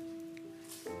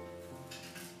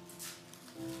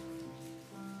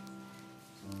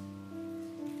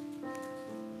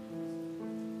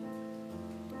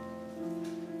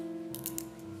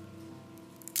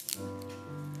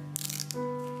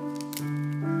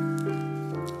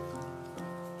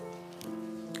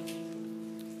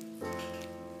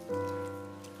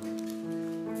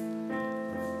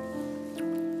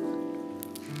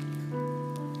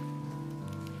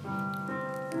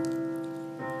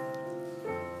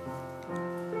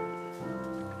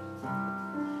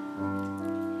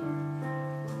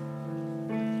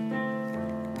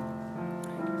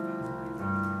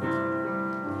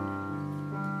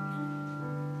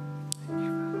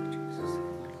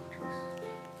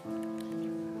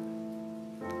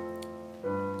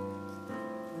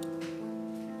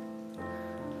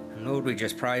 Lord, we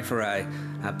just pray for a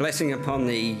blessing upon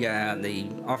the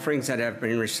offerings that have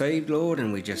been received, Lord,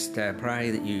 and we just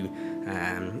pray that you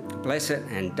bless it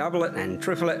and double it and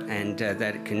triple it, and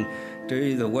that it can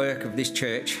do the work of this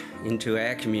church into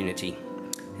our community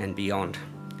and beyond.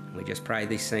 We just pray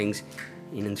these things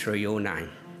in and through your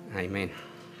name. Amen.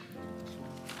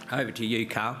 Over to you,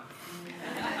 Carl.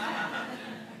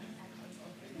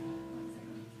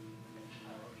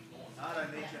 I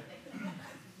don't need you.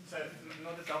 So,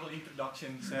 not a double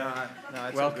introduction. So No,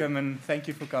 it's welcome and thank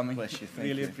you for coming. Bless you. Thank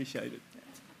Really you. appreciate it.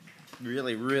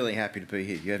 Really, really happy to be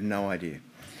here. You have no idea.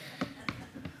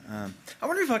 I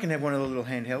wonder if I can have one of the little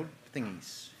handheld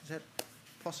thingies. Is that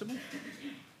possible?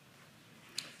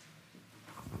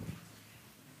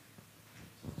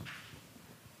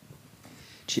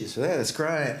 Cheers for that. That's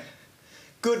great.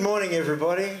 Good morning,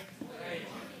 everybody.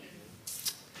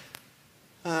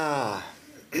 One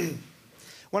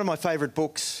of my favourite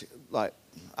books,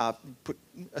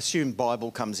 assume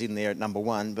Bible comes in there at number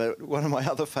one, but one of my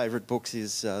other favourite books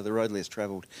is The Road Less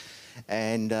Travelled.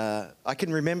 And I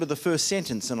can remember the first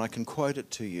sentence and I can quote it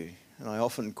to you, and I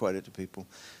often quote it to people.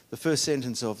 The first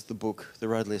sentence of the book, The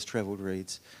Road Less Travelled,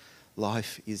 reads,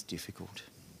 "Life is difficult."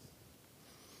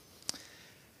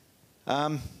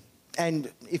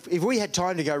 And if we had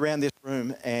time to go around this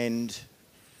room and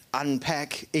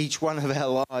unpack each one of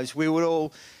our lives, we would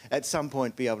all at some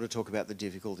point be able to talk about the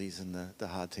difficulties and the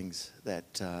hard things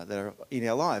that are in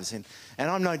our lives. And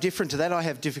I'm no different to that. I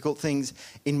have difficult things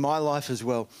in my life as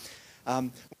well. One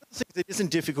of the things that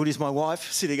isn't difficult is my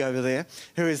wife sitting over there,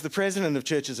 who is the president of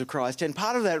Churches of Christ. And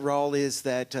part of that role is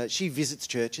that she visits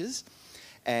churches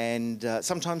and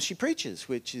sometimes she preaches,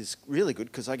 which is really good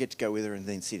because I get to go with her and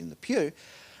then sit in the pew.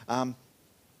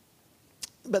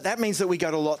 But that means that we go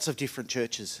to lots of different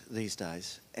churches these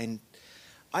days. And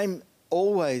I'm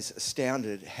always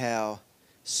astounded how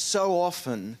so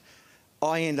often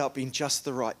I end up in just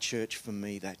the right church for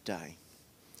me that day.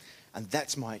 And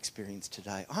that's my experience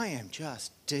today. I am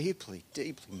just deeply,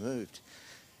 deeply moved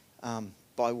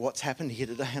by what's happened here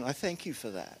today, and I thank you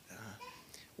for that.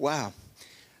 Wow.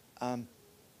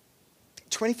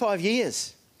 25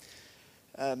 years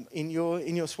in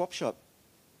your swap shop.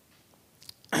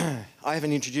 I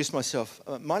haven't introduced myself.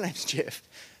 My name's Jeff.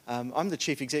 I'm the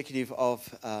chief executive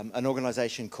of an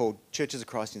organisation called Churches of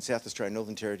Christ in South Australia,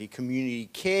 Northern Territory, Community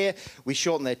Care. We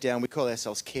shorten that down. We call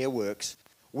ourselves CareWorks.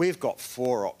 We've got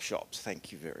 4 op shops.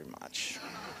 Thank you very much.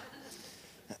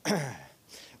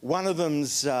 One of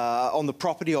them's on the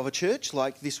property of a church,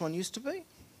 like this one used to be.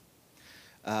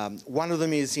 One of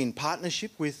them is in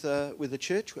partnership with a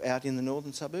church out in the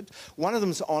northern suburbs. One of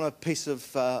them's on a piece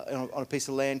of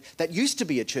land that used to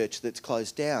be a church that's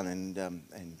closed down,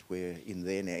 and we're in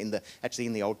there now. Actually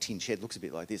in the old tin shed, looks a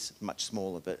bit like this, much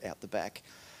smaller, but out the back.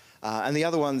 And the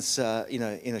other one's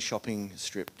in a shopping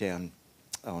strip down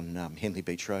on Henley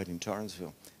Beach Road in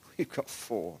Torrensville. We've got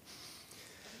 4.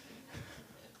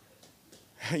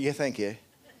 Yeah, thank you.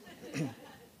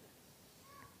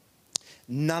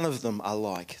 None of them are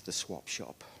like the swap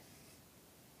shop.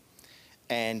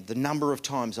 And the number of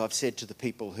times I've said to the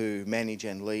people who manage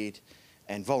and lead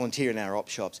and volunteer in our op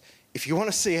shops, if you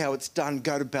want to see how it's done,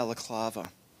 go to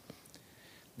Balaclava.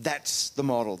 That's the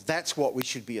model. That's what we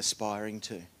should be aspiring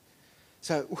to.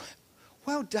 So,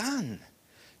 well done.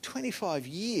 25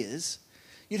 years.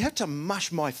 You'd have to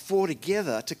mush my 4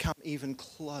 together to come even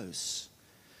close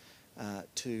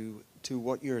to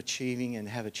what you're achieving and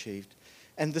have achieved.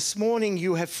 And this morning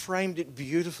you have framed it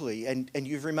beautifully, and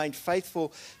you've remained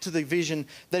faithful to the vision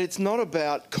that it's not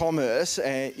about commerce,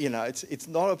 it's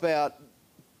not about,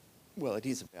 well, it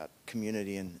is about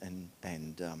community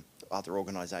and other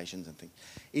organisations and things.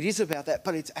 It is about that,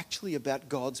 but it's actually about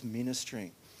God's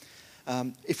ministry.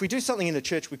 If we do something in a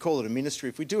church, we call it a ministry.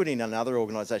 If we do it in another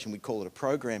organisation, we call it a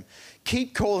program.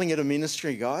 Keep calling it a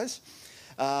ministry, guys.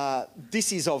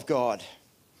 This is of God.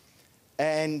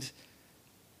 And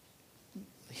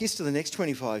here's to the next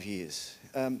 25 years.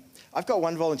 I've got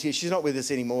one volunteer. She's not with us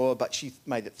anymore, but she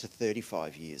made it to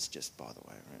 35 years, just by the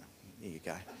way. Here you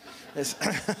go.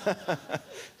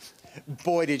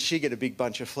 Boy, did she get a big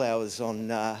bunch of flowers on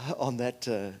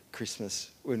that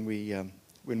Christmas when we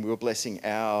were blessing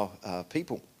our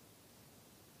people.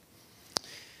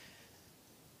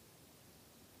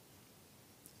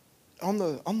 On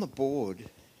the board,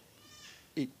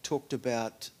 it talked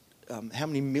about how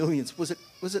many millions, was it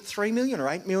 3 million or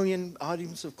 8 million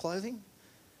items of clothing?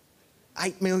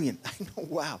 8 million.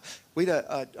 Wow.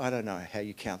 I don't know how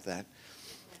you count that.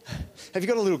 Have you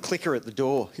got a little clicker at the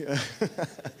door?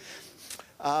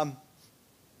 And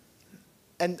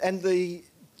the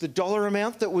dollar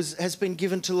amount that has been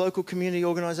given to local community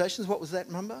organisations, what was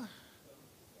that number?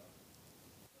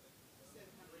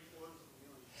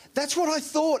 That's what I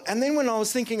thought. And then when I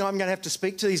was thinking I'm going to have to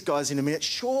speak to these guys in a minute,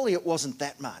 surely it wasn't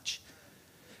that much.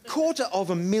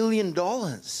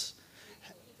 $250,000.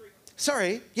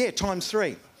 Sorry, yeah, times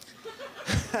 3.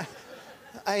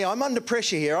 Hey, I'm under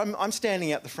pressure here. I'm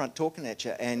standing out the front talking at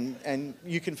you, and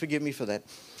you can forgive me for that.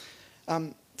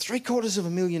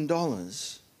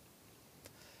 $750,000.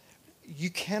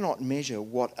 You cannot measure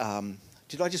what...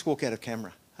 did I just walk out of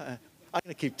camera? I'm going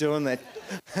to keep doing that.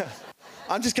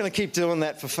 I'm just going to keep doing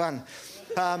that for fun.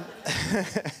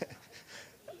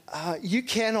 You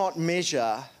cannot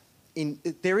measure...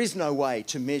 there is no way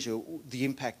to measure the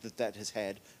impact that that has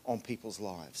had on people's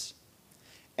lives.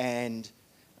 And,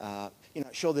 you know,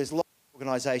 sure, there's lots of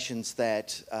organisations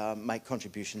that make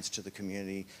contributions to the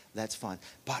community. That's fine.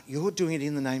 But you're doing it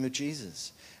in the name of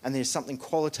Jesus. And there's something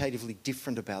qualitatively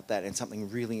different about that and something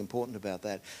really important about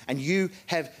that. And you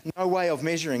have no way of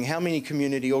measuring how many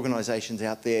community organisations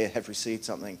out there have received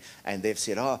something and they've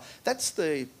said, oh, that's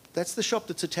the shop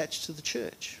that's attached to the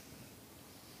church.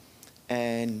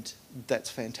 And that's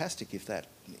fantastic if that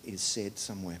is said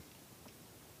somewhere.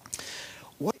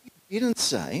 What you didn't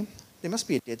say, there must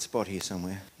be a dead spot here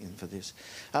somewhere for this.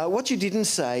 What you didn't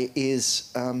say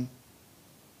is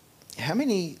how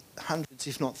many hundreds,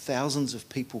 if not thousands of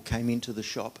people came into the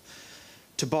shop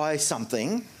to buy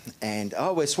something and,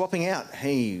 oh, we're swapping out.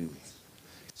 Hey,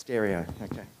 stereo,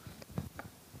 okay.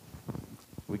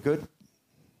 We good?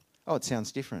 Oh, it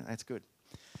sounds different. That's good.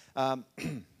 Where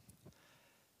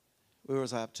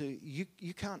was I up to?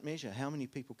 You can't measure how many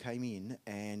people came in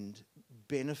and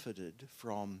benefited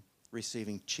from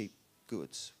receiving cheap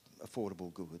goods,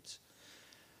 affordable goods.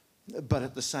 But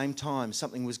at the same time,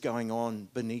 something was going on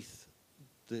beneath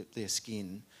their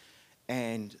skin,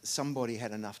 and somebody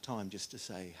had enough time just to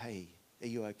say, hey, are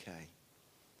you okay?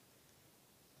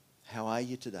 How are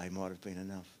you today might have been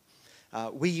enough.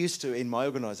 We used to, in my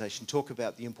organisation, talk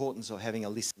about the importance of having a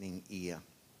listening ear.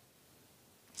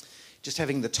 Just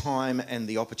having the time and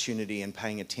the opportunity and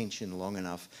paying attention long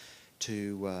enough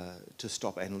to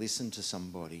stop and listen to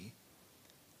somebody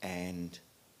and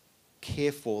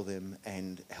care for them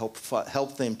and help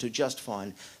them to just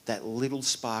find that little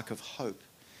spark of hope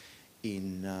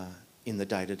in the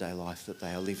day-to-day life that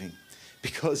they are living.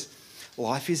 Because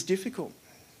life is difficult.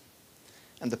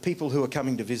 And the people who are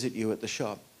coming to visit you at the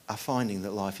shop are finding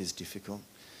that life is difficult.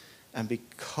 And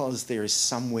because there is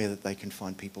somewhere that they can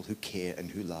find people who care and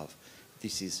who love,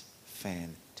 this is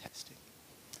fantastic.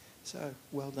 So,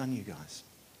 well done, you guys.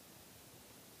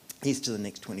 Here's to the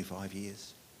next 25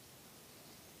 years.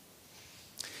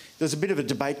 There's a bit of a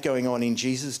debate going on in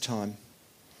Jesus' time.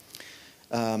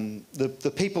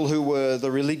 The people who were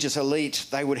the religious elite,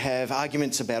 they would have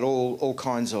arguments about all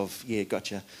kinds of, yeah,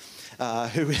 gotcha.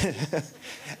 They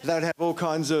would have all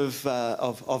kinds of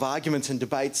arguments and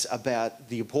debates about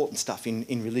the important stuff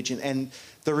in religion. And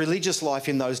the religious life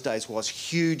in those days was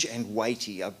huge and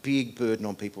weighty, a big burden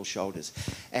on people's shoulders.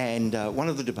 And one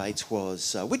of the debates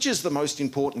was, which is the most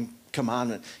important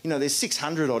commandment? You know, there's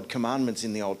 600 odd commandments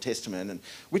in the Old Testament, and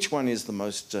which one is the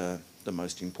most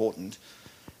important?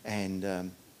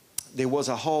 And there was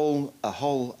a whole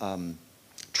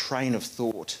train of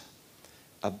thought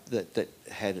that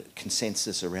had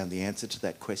consensus around the answer to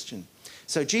that question.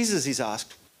 So Jesus is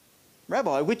asked,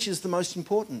 Rabbi, which is the most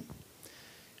important?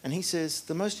 And he says,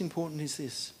 the most important is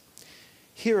this.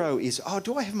 Hero is, oh,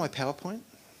 do I have my PowerPoint?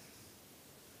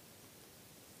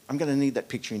 I'm going to need that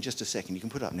picture in just a second. You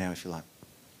can put it up now if you like.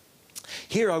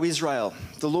 Hear, O Israel,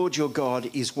 the Lord your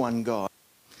God is one God.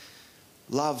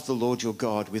 Love the Lord your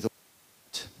God with all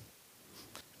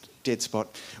dead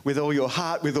spot, with all your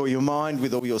heart, with all your mind,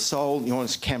 with all your soul. You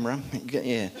want a camera?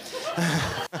 Yeah.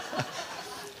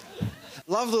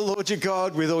 Love the Lord your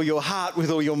God with all your heart,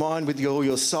 with all your mind, with all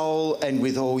your soul, and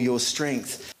with all your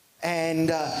strength.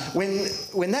 And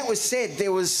when that was said,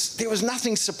 there was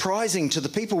nothing surprising to the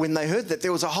people when they heard that.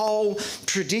 There was a whole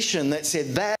tradition that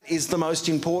said that is the most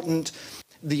important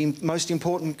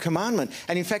commandment.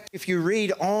 And in fact, if you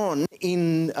read on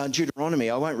in Deuteronomy,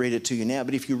 I won't read it to you now,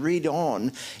 but if you read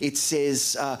on, it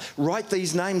says, write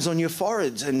these names on your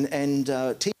foreheads and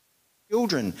teach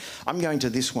children. I'm going to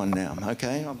this one now,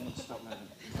 okay? I'm going to stop moving.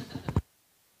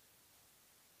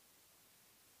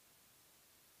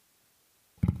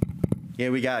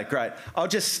 Here we go, great. I'll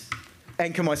just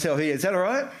anchor myself here. Is that all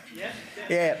right? Yeah.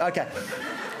 Yeah, okay.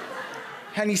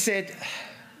 And he said,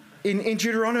 in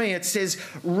Deuteronomy it says,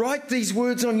 write these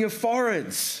words on your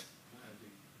foreheads.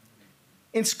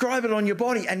 Inscribe it on your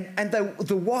body. And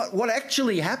what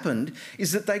actually happened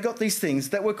is that they got these things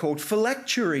that were called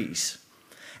phylacteries.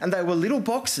 And they were little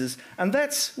boxes, and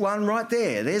that's one right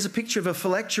there. There's a picture of a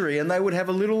phylactery, and they would have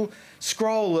a little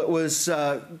scroll that was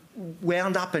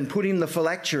wound up and put in the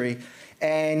phylactery,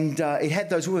 and it had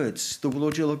those words: the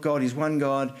Lord your God is one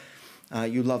God.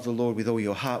 You love the Lord with all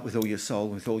your heart, with all your soul,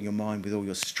 with all your mind, with all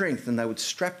your strength. And they would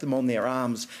strap them on their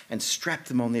arms and strap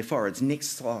them on their foreheads. Next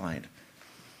slide.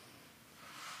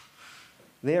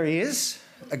 There he is,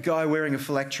 a guy wearing a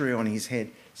phylactery on his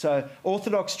head. So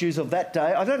Orthodox Jews of that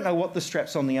day, I don't know what the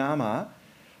straps on the arm are.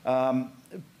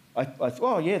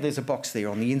 Oh, yeah, there's a box there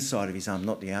on the inside of his arm,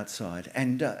 not the outside.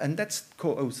 And that's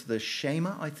called, it was the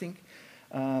Shema, I think.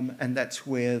 And that's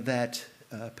where that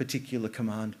particular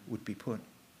command would be put.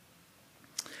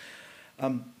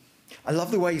 I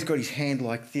love the way he's got his hand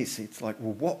like this. It's like,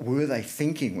 well, what were they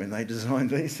thinking when they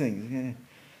designed these things?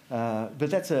 Yeah.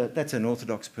 But that's an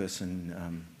Orthodox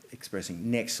person expressing.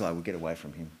 Next slide, we'll get away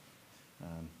from him.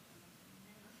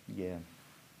 Yeah.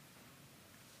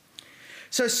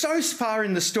 So far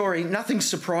in the story, nothing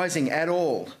surprising at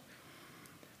all.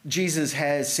 Jesus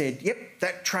has said, yep,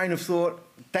 that train of thought,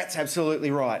 that's absolutely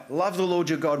right. Love the Lord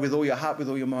your God with all your heart, with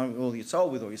all your mind, with all your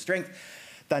soul, with all your strength.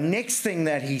 The next thing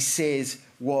that he says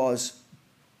was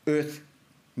earth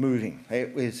moving.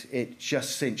 It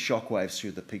just sent shockwaves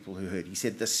through the people who heard. He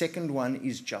said the second one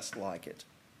is just like it.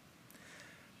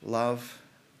 Love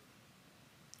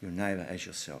your neighbour as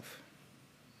yourself.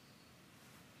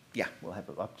 Yeah, we'll have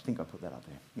it. I think I put that up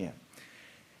there. Yeah.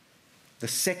 The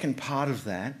second part of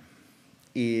that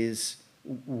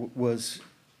was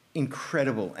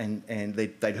incredible, and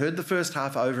they'd heard the first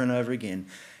half over and over again.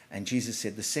 And Jesus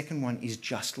said, the second one is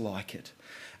just like it.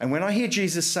 And when I hear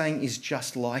Jesus saying is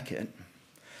just like it,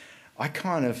 I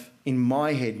kind of, in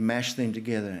my head, mash them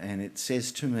together. And it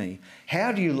says to me,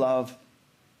 how do you love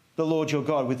the Lord your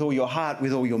God with all your heart,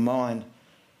 with all your mind,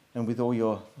 and with all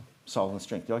your soul and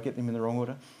strength? Did I get them in the wrong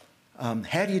order?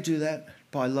 How do you do that?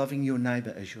 By loving your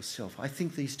neighbour as yourself. I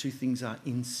think these two things are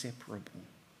inseparable.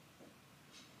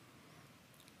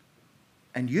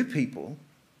 And you people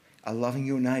are loving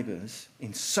your neighbours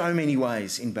in so many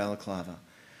ways in Balaclava.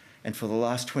 And for the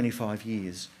last 25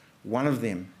 years, one of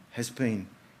them has been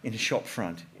in a shop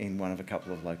front in one of a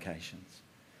couple of locations.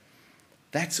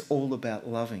 That's all about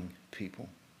loving people.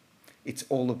 It's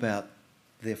all about,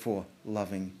 therefore,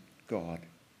 loving God.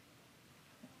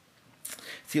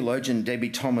 Theologian Debbie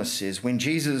Thomas says, when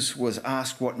Jesus was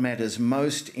asked what matters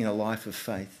most in a life of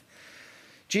faith,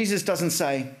 Jesus doesn't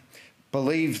say,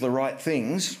 believe the right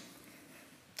things.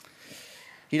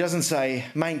 He doesn't say,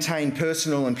 maintain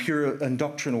personal and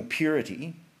doctrinal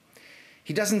purity.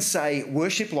 He doesn't say,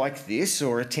 worship like this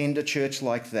or attend a church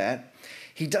like that.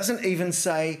 He doesn't even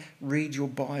say, read your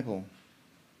Bible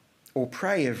or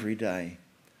pray every day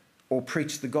or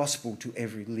preach the gospel to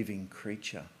every living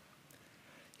creature.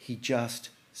 He just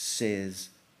says,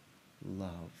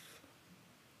 love.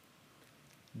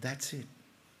 That's it.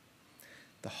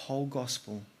 The whole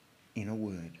gospel in a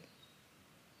word.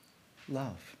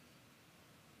 Love.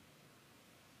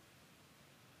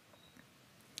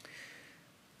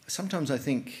 Sometimes I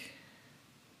think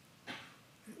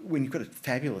when you've got a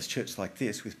fabulous church like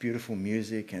this with beautiful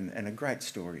music and a great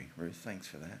story, Ruth, thanks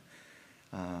for that,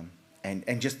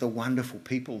 and just the wonderful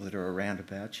people that are around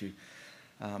about you,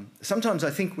 sometimes I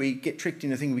think we get tricked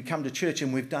into thinking we come to church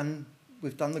and we've done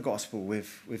the gospel,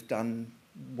 we've done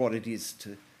what it is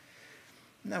to...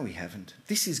 No, we haven't.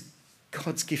 This is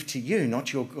God's gift to you,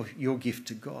 not your gift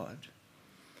to God.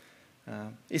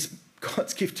 It's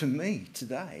God's gift to me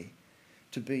today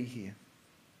to be here.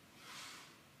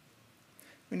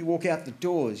 When you walk out the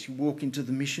doors, you walk into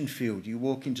the mission field, you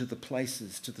walk into the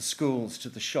places, to the schools, to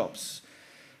the shops,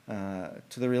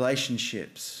 to the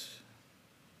relationships,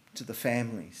 to the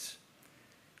families,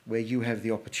 where you have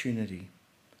the opportunity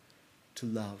to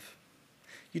love.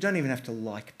 You don't even have to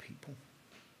like people.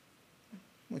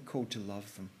 We're called to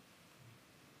love them.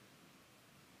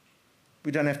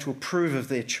 We don't have to approve of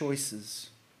their choices.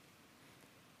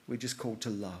 We're just called to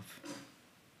love.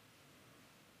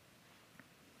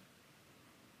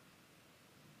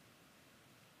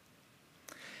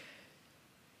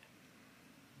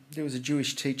 There was a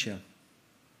Jewish teacher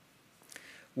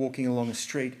walking along a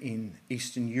street in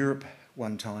Eastern Europe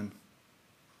one time.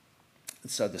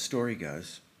 So the story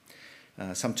goes.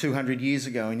 Some 200 years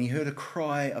ago, and he heard a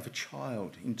cry of a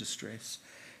child in distress.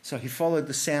 So he followed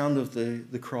the sound of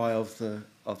the cry of the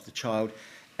child,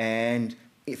 and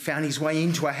it found his way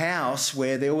into a house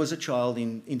where there was a child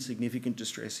in significant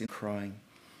distress and crying.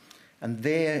 And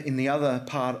there, in the other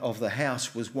part of the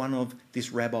house, was one of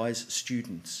this rabbi's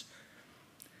students,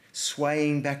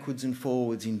 swaying backwards and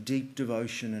forwards in deep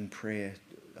devotion and prayer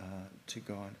to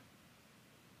God.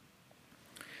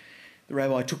 The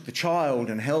rabbi took the child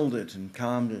and held it and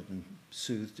calmed it and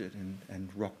soothed it and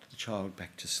rocked the child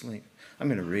back to sleep. I'm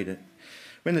going to read it.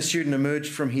 When the student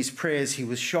emerged from his prayers, he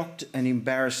was shocked and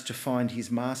embarrassed to find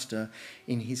his master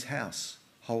in his house,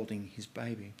 holding his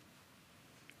baby.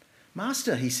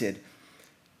 "Master," he said,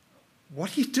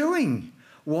 "what are you doing?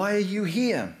 Why are you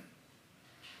here?"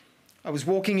 "I was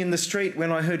walking in the street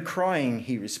when I heard crying,"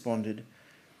 he responded.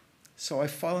 "So I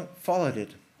followed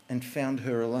it and found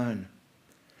her alone."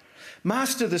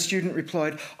 "Master," the student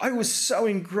replied, "I was so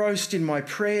engrossed in my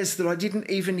prayers that I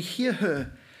didn't even hear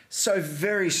her. So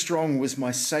very strong was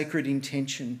my sacred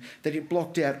intention that it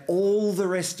blocked out all the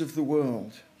rest of the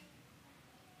world."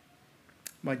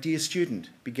 "My dear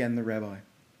student," began the rabbi,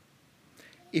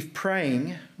 "if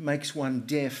praying makes one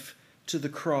deaf to the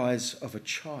cries of a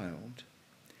child,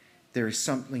 there is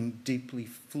something deeply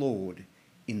flawed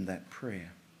in that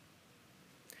prayer.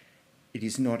 It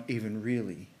is not even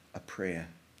really a prayer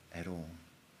at all."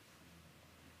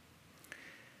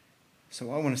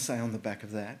 So I want to say on the back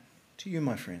of that, to you,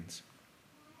 my friends,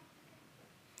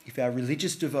 if our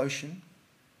religious devotion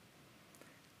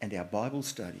and our Bible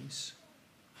studies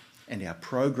and our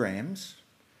programs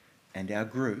and our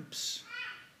groups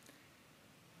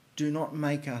do not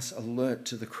make us alert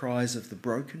to the cries of the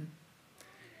broken,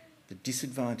 the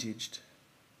disadvantaged,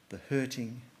 the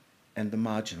hurting, and the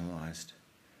marginalised,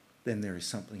 then there is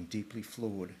something deeply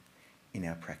flawed in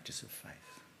our practice of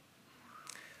faith.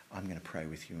 I'm going to pray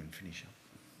with you and finish up.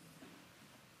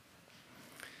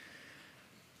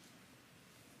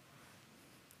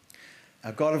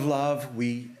 Our God of love,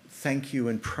 we thank you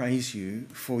and praise you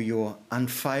for your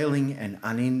unfailing and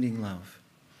unending love,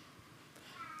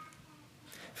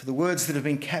 for the words that have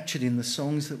been captured in the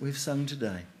songs that we've sung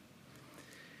today.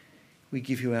 We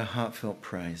give you our heartfelt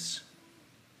praise.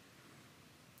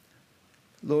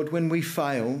 Lord, when we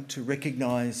fail to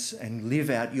recognise and live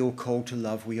out your call to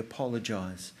love, we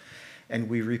apologise and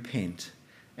we repent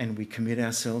and we commit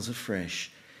ourselves afresh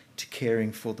to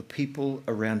caring for the people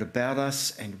around about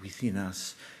us and within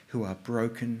us who are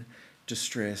broken,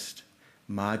 distressed,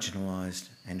 marginalised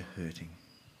and hurting.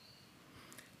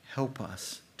 Help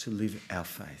us to live our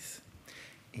faith.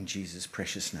 In Jesus'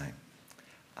 precious name,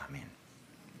 amen.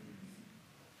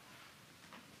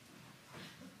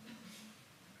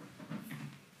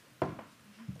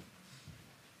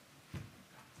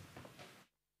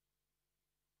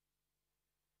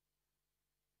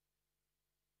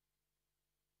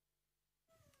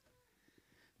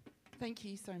 Thank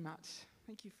you so much.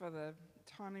 Thank you for the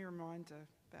timely reminder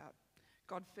about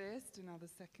God first and others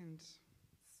second.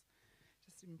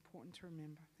 It's just important to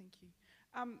remember. Thank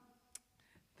you.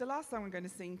 The last song we're going to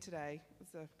sing today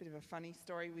was a bit of a funny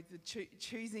story with the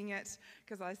choosing it,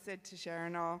 because I said to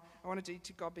Sharon, "Oh, I want to do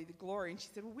To God Be the Glory," and she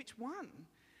said, "Well, which one?"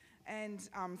 And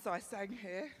so I sang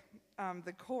her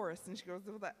the chorus, and she goes,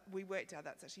 "Well, that we worked out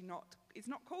that's actually not. It's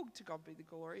not called To God Be the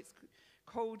Glory. It's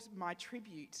called My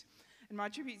Tribute." And My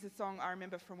Tribute is a song I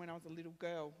remember from when I was a little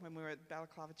girl, when we were at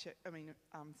Balaclava Church,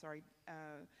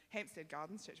 Hampstead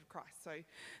Gardens Church of Christ. So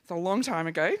it's a long time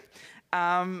ago,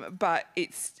 but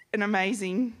it's an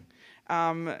amazing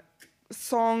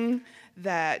song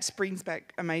that brings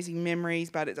back amazing memories,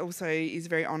 but it also is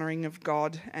very honouring of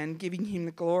God and giving him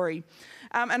the glory.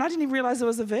 And I didn't even realise there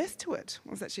was a verse to it. It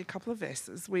was actually a couple of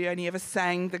verses. We only ever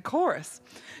sang the chorus.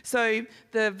 So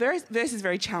the verse is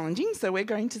very challenging, so we're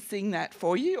going to sing that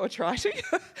for you, or try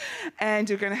to. And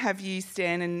we're going to have you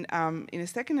stand and, in a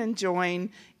second and join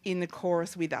in the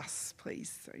chorus with us,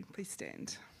 please. So please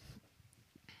stand.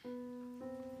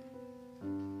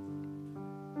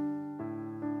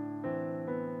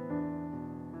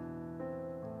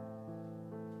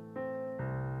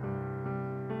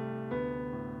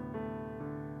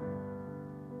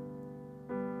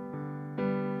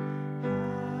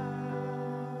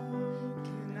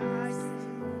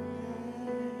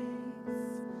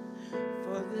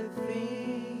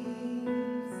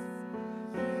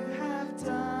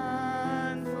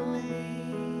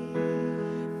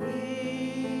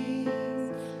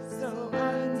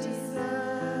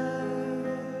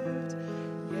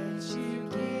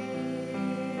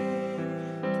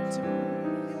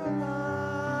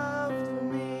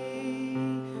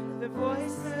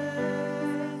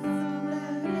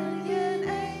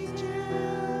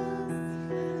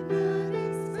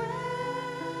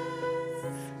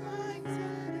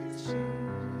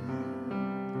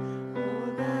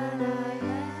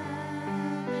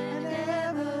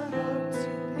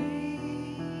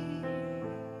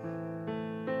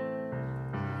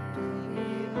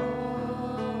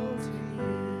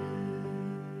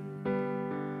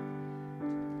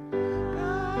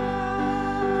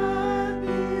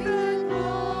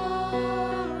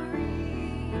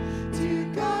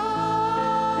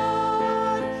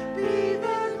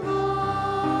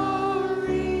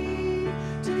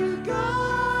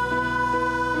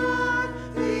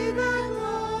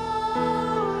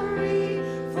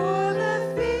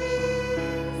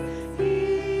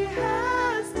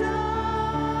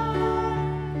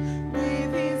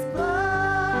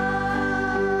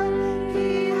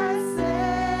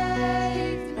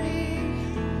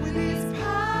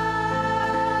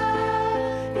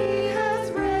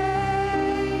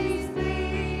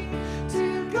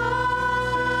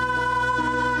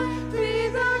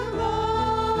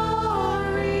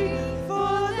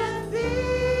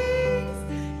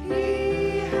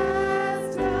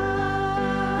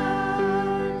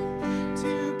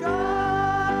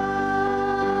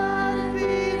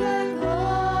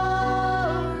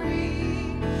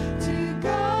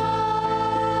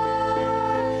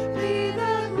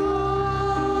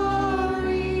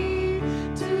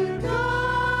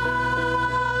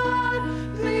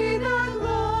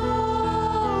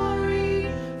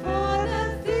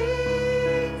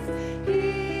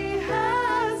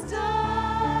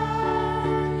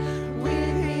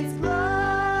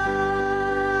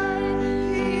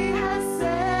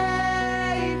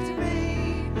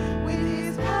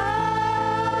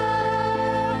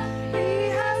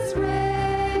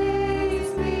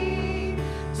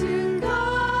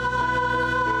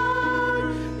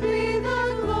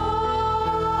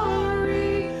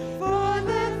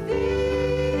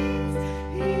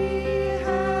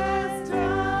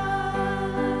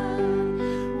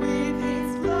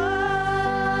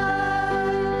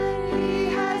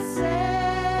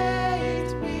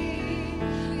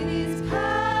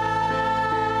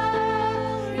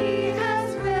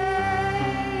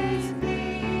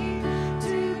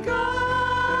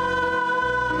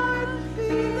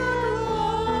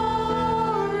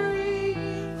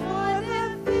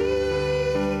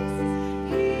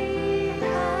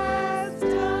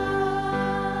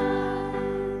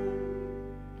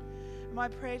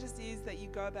 prayer just is that you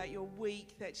go about your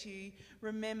week, that you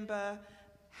remember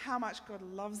how much God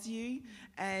loves you,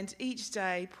 and each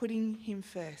day putting him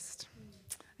first.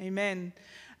 Amen.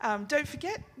 Don't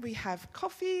forget, we have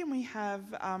coffee and we have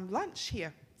lunch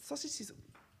here. Sausage sizzle.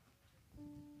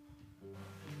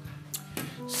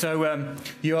 So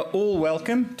you are all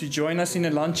welcome to join us in a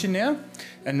luncheon now,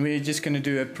 and we're just going to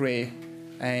do a prayer,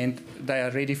 and they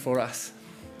are ready for us.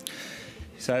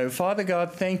 So, Father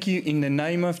God, thank you in the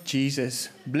name of Jesus.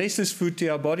 Bless this food to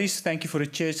our bodies. Thank you for a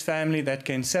church family that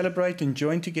can celebrate and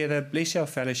join together. Bless our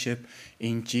fellowship.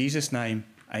 In Jesus' name,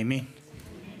 amen.